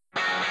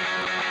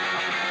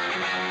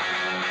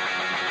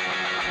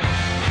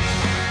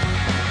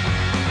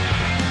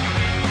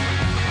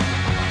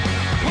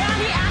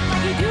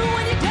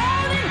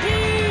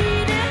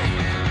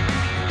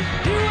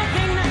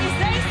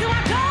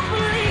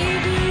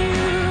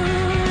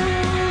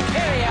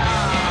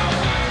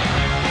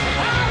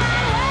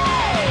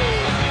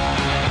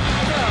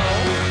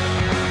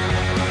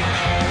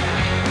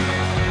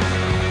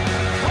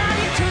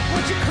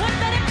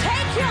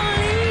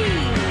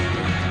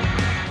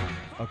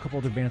 A couple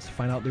other bands to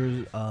find out.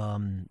 There's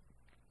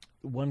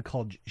one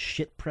called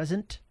Shit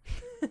Present.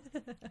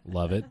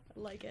 Love it.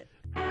 Like it.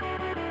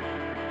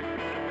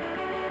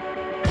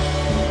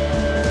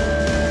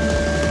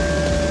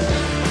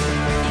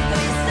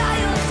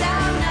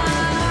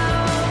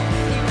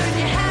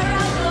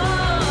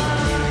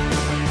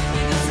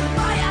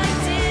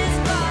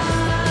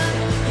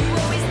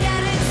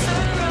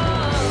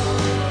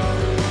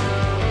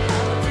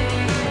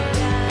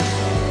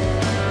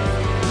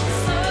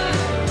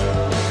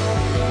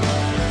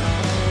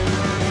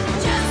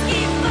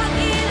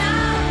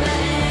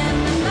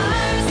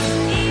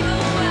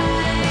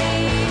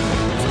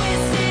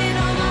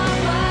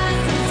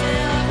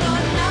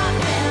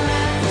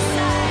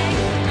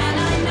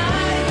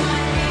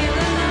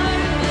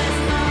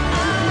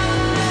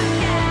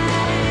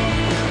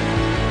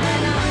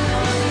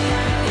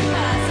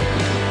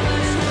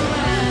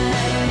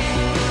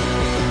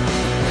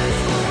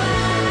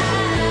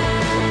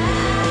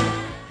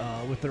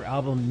 Their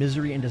album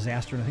Misery and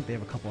Disaster, and I think they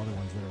have a couple other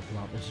ones that are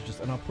out. This is just,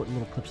 and I'll put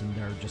little clips in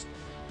there, just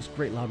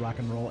great loud rock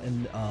and roll,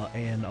 and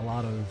a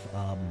lot of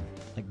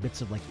like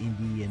bits of like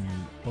indie and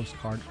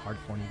post-hardcore,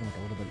 and even like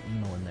a little bit of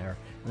emo in there,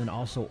 and then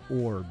also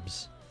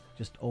Orbs,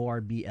 just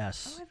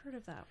ORBS. Oh, I've heard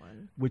of that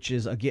one.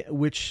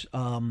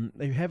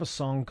 They have a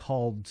song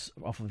called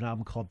off of an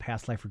album called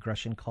Past Life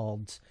Regression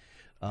called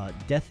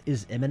 "Death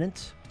is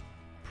Imminent,"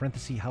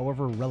 parenthesis,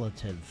 however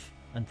relative,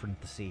 end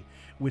parenthesis,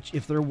 which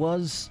if there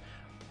was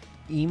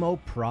emo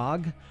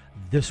prog,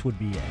 this would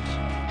be it.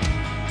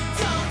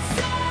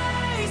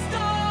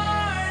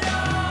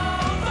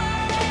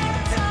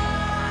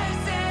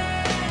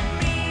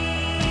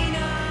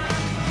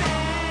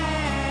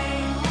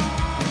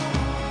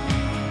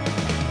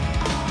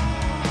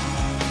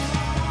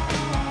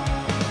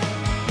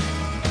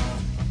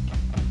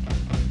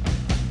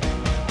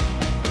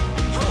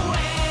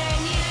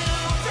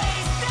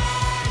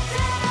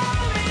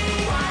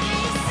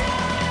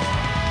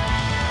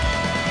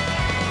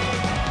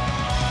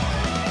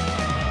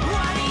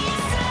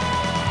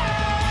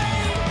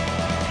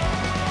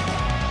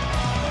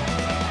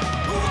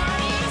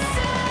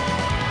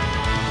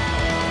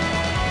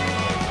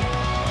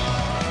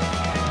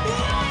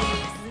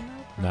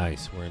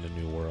 We're in a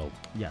new world.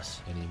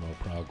 Yes. An emo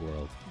prog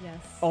world. Yes.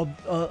 Well,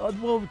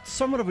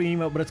 somewhat of an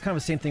emo, but it's kind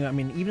of the same thing. I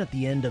mean, even at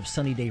the end of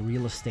Sunny Day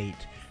Real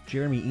Estate,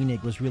 Jeremy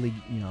Enig was really,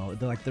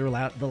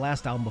 the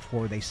last album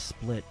before they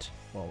split.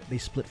 Well, they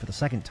split for the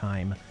second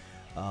time.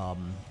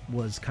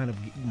 was kind of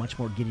much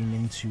more getting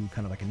into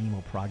kind of like an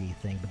emo proggy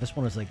thing. But this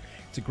one is like,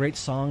 it's a great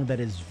song that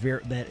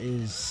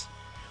is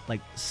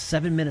like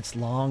 7 minutes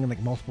long and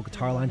like multiple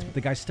guitar lines, but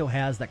the guy still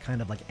has that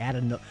kind of like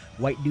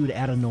white dude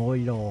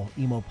adenoidal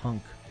emo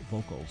punk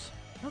vocals.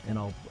 Okay. And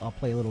I'll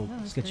play a little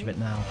sketch of it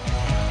now.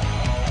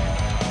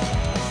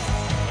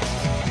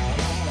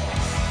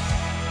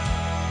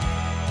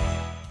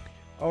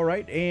 All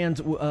right, and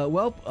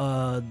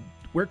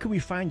where can we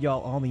find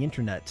y'all on the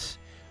internet,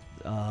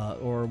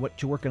 or what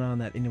you're working on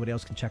that anybody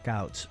else can check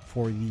out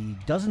for the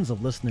dozens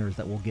of listeners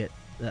that will get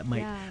that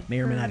may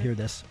or may not hear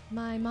this?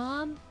 My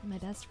mom, my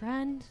best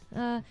friend.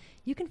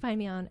 You can find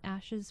me on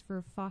Ashes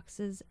for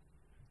Foxes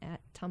at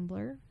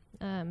Tumblr,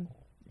 and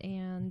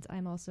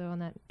I'm also on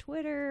that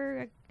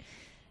Twitter,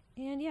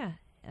 and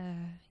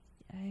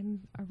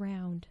I'm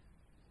around.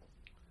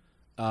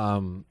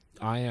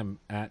 I am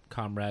at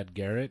Comrade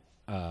Garrett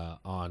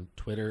on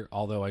Twitter,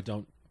 although I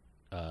don't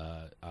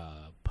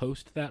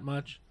post that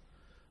much.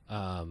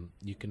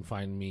 You can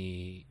find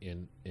me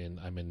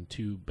I'm in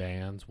 2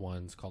 bands.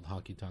 One's called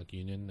Honky Tonk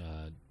Union,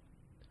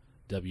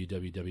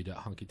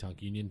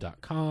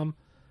 www.honkytonkunion.com.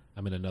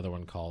 I'm in another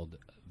one called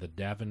the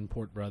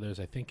Davenport Brothers.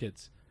 I think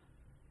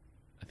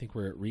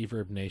we're at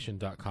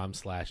reverbnation.com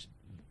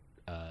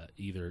 /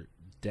 either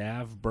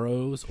Dav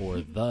Bros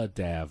or the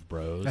Dav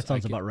Bros. That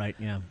sounds about right,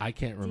 yeah. I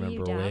can't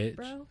remember which.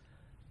 Bro?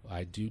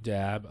 I do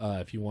dab.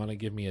 If you want to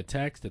give me a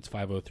text, it's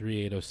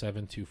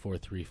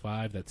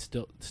 503-807-2435. That's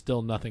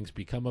still nothing's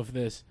become of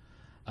this.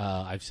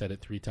 I've said it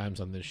 3 times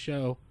on this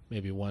show.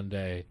 Maybe one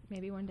day.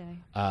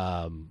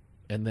 And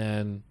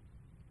then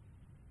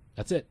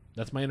that's it.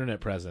 That's my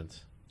internet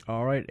presence.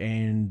 All right.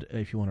 And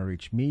if you want to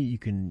reach me, you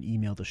can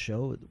email the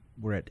show.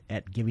 We're at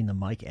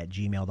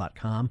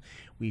givingthemic@gmail.com.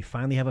 We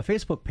finally have a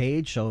Facebook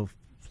page, so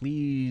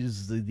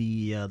please,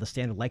 the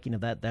standard liking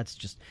of that's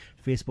just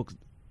Facebook.com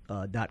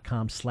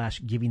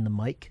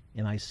 /givingthemic,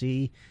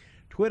 MIC.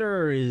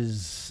 Twitter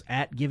is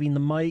at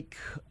givingthemic,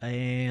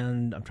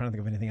 and I'm trying to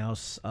think of anything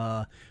else.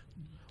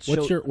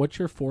 What's your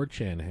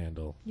 4chan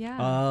handle?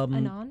 Yeah,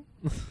 Anon.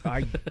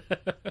 I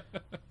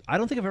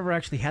don't think I've ever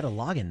actually had a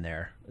login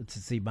there. Let's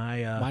see,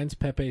 mine's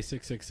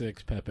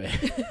Pepe666 Pepe.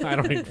 I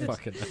don't even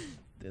fucking know.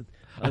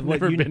 I've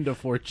never been to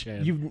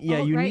 4chan. You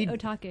need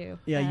otaku.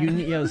 Yeah, you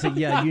need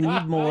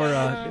more.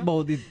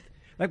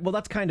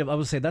 That's kind of, I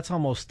would say that's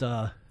almost.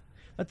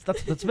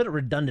 That's a bit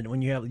redundant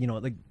when you have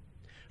like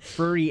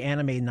furry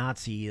anime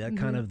Nazi. That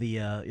kind of the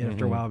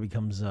after a while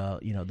becomes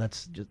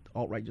that's just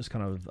alt-right. Just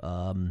kind of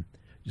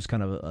used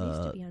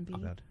to be on B.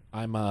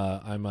 I'm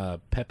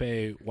a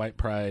Pepe White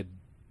Pride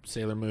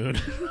Sailor Moon.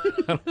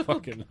 I don't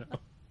fucking know.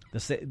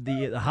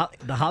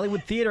 The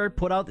Hollywood Theater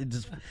put out it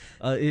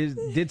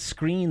did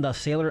screen the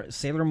Sailor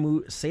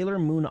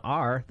Moon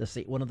R,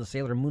 one of the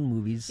Sailor Moon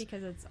movies,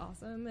 because it's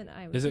awesome.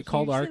 And is it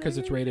called R because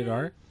it's rated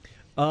R?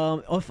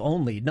 If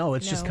only. No,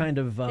 it's just kind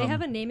of... they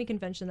have a naming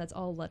convention that's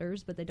all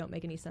letters, but they don't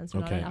make any sense.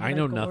 Okay, I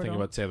know nothing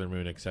about Sailor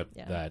Moon except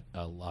that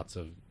lots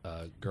of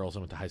girls I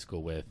went to high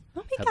school with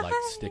had like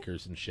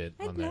stickers and shit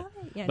on there.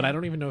 Yeah, but I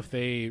don't even know if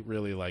they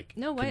really like.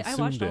 No, I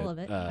watched all of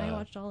it. I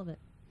watched all of it.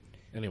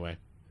 Anyway.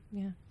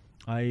 Yeah.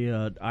 By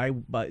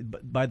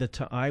the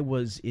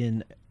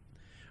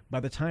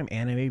time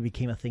anime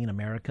became a thing in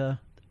America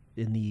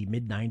in the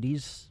mid late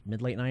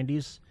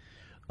 90s.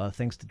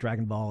 Thanks to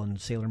Dragon Ball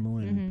and Sailor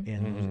Moon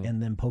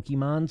and then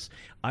Pokemons,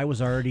 I was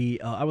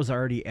already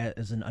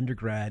as an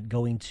undergrad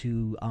going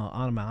to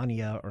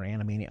Animania or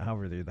Animania,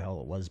 however the hell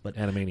it was, but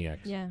Animaniacs.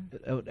 Yeah.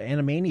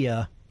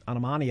 Animania,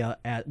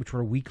 which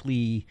were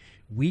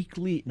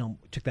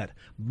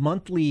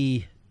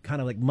monthly kind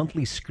of like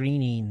monthly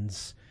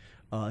screenings,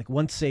 like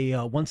one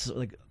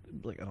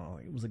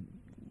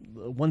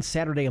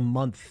Saturday a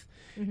month.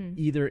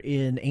 Either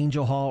in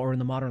Angel Hall or in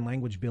the Modern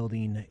Language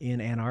Building in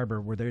Ann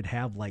Arbor, where they'd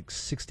have like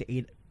 6 to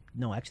 8,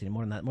 no, actually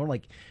more than that, more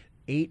like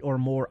 8 or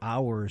more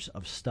hours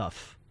of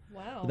stuff.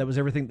 Wow, that was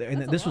everything.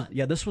 And this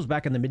was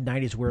back in the mid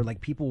 '90s, where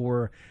like people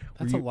were.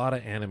 That's a lot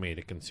of anime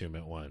to consume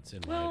at once,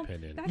 in my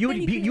opinion. You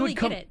would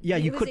come. Yeah,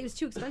 it was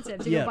too expensive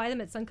to go buy them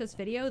at Suncoast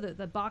Video.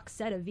 The box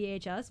set of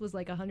VHS was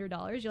like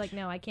 $100. You're like,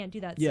 no, I can't do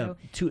that. Yeah,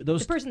 so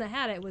the person that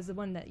had it was the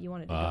one that you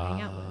wanted to go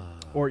hang out with.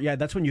 Or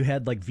that's when you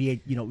had like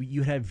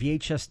you had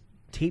VHS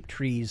tape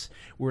trees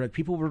where like,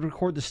 people would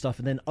record this stuff,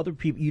 and then other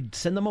people, you'd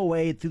send them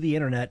away through the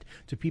internet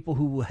to people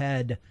who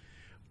had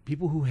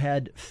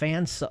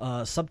fan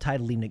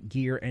subtitling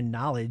gear and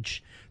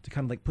knowledge to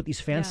kind of like put these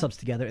fan subs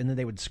together, and then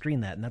they would screen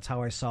that. And that's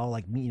how I saw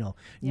like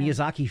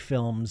Miyazaki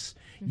films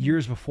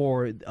years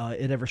before it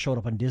ever showed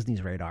up on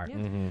Disney's radar.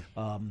 And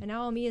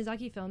now all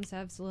Miyazaki films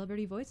have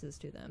celebrity voices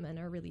to them and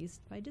are released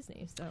by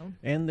Disney. So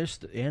and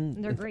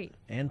they're great.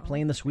 And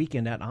playing this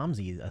weekend at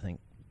OMSI, I think.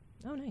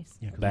 Oh, nice.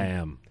 Yeah,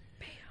 Bam.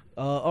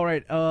 All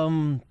right.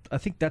 I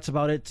think that's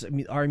about it. I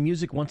mean, our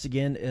music, once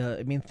again,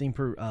 main theme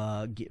for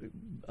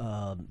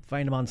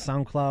find them on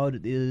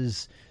SoundCloud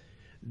is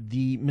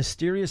the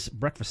Mysterious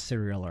Breakfast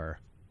Cerealer.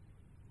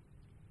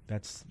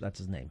 That's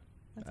his name.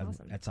 That's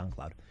awesome. At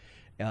SoundCloud.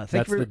 That's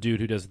the dude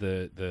who does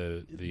the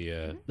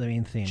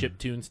main theme,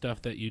 chiptune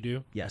stuff that you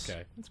do. Yes,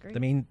 okay, that's great. The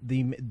main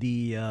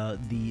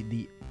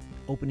the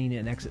opening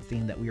and exit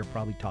theme that we are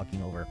probably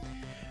talking over.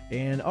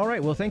 And all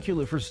right, well, thank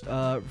you for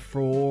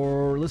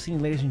listening,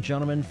 ladies and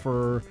gentlemen.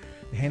 For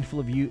a handful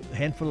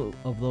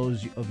of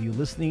those of you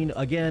listening,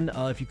 again,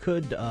 if you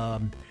could.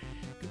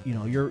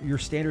 Your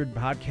standard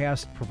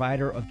podcast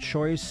provider of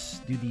choice,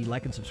 do the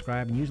like and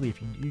subscribe. And usually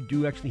if you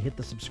do actually hit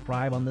the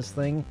subscribe on this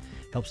thing,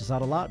 helps us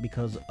out a lot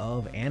because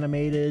of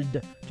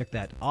automated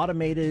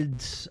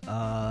algorithms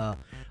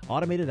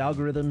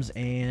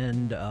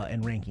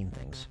and ranking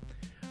things.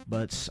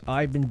 But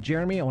I've been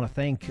Jeremy. I want to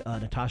thank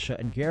Natasha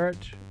and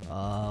Garrett.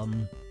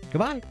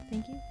 Goodbye.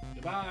 Thank you.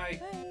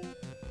 Goodbye. Bye.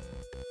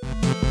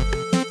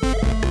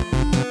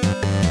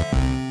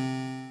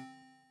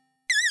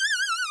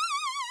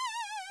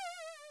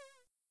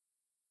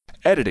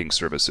 Editing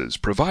services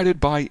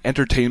provided by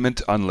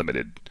Entertainment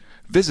Unlimited.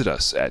 Visit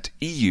us at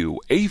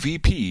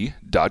euavp.com.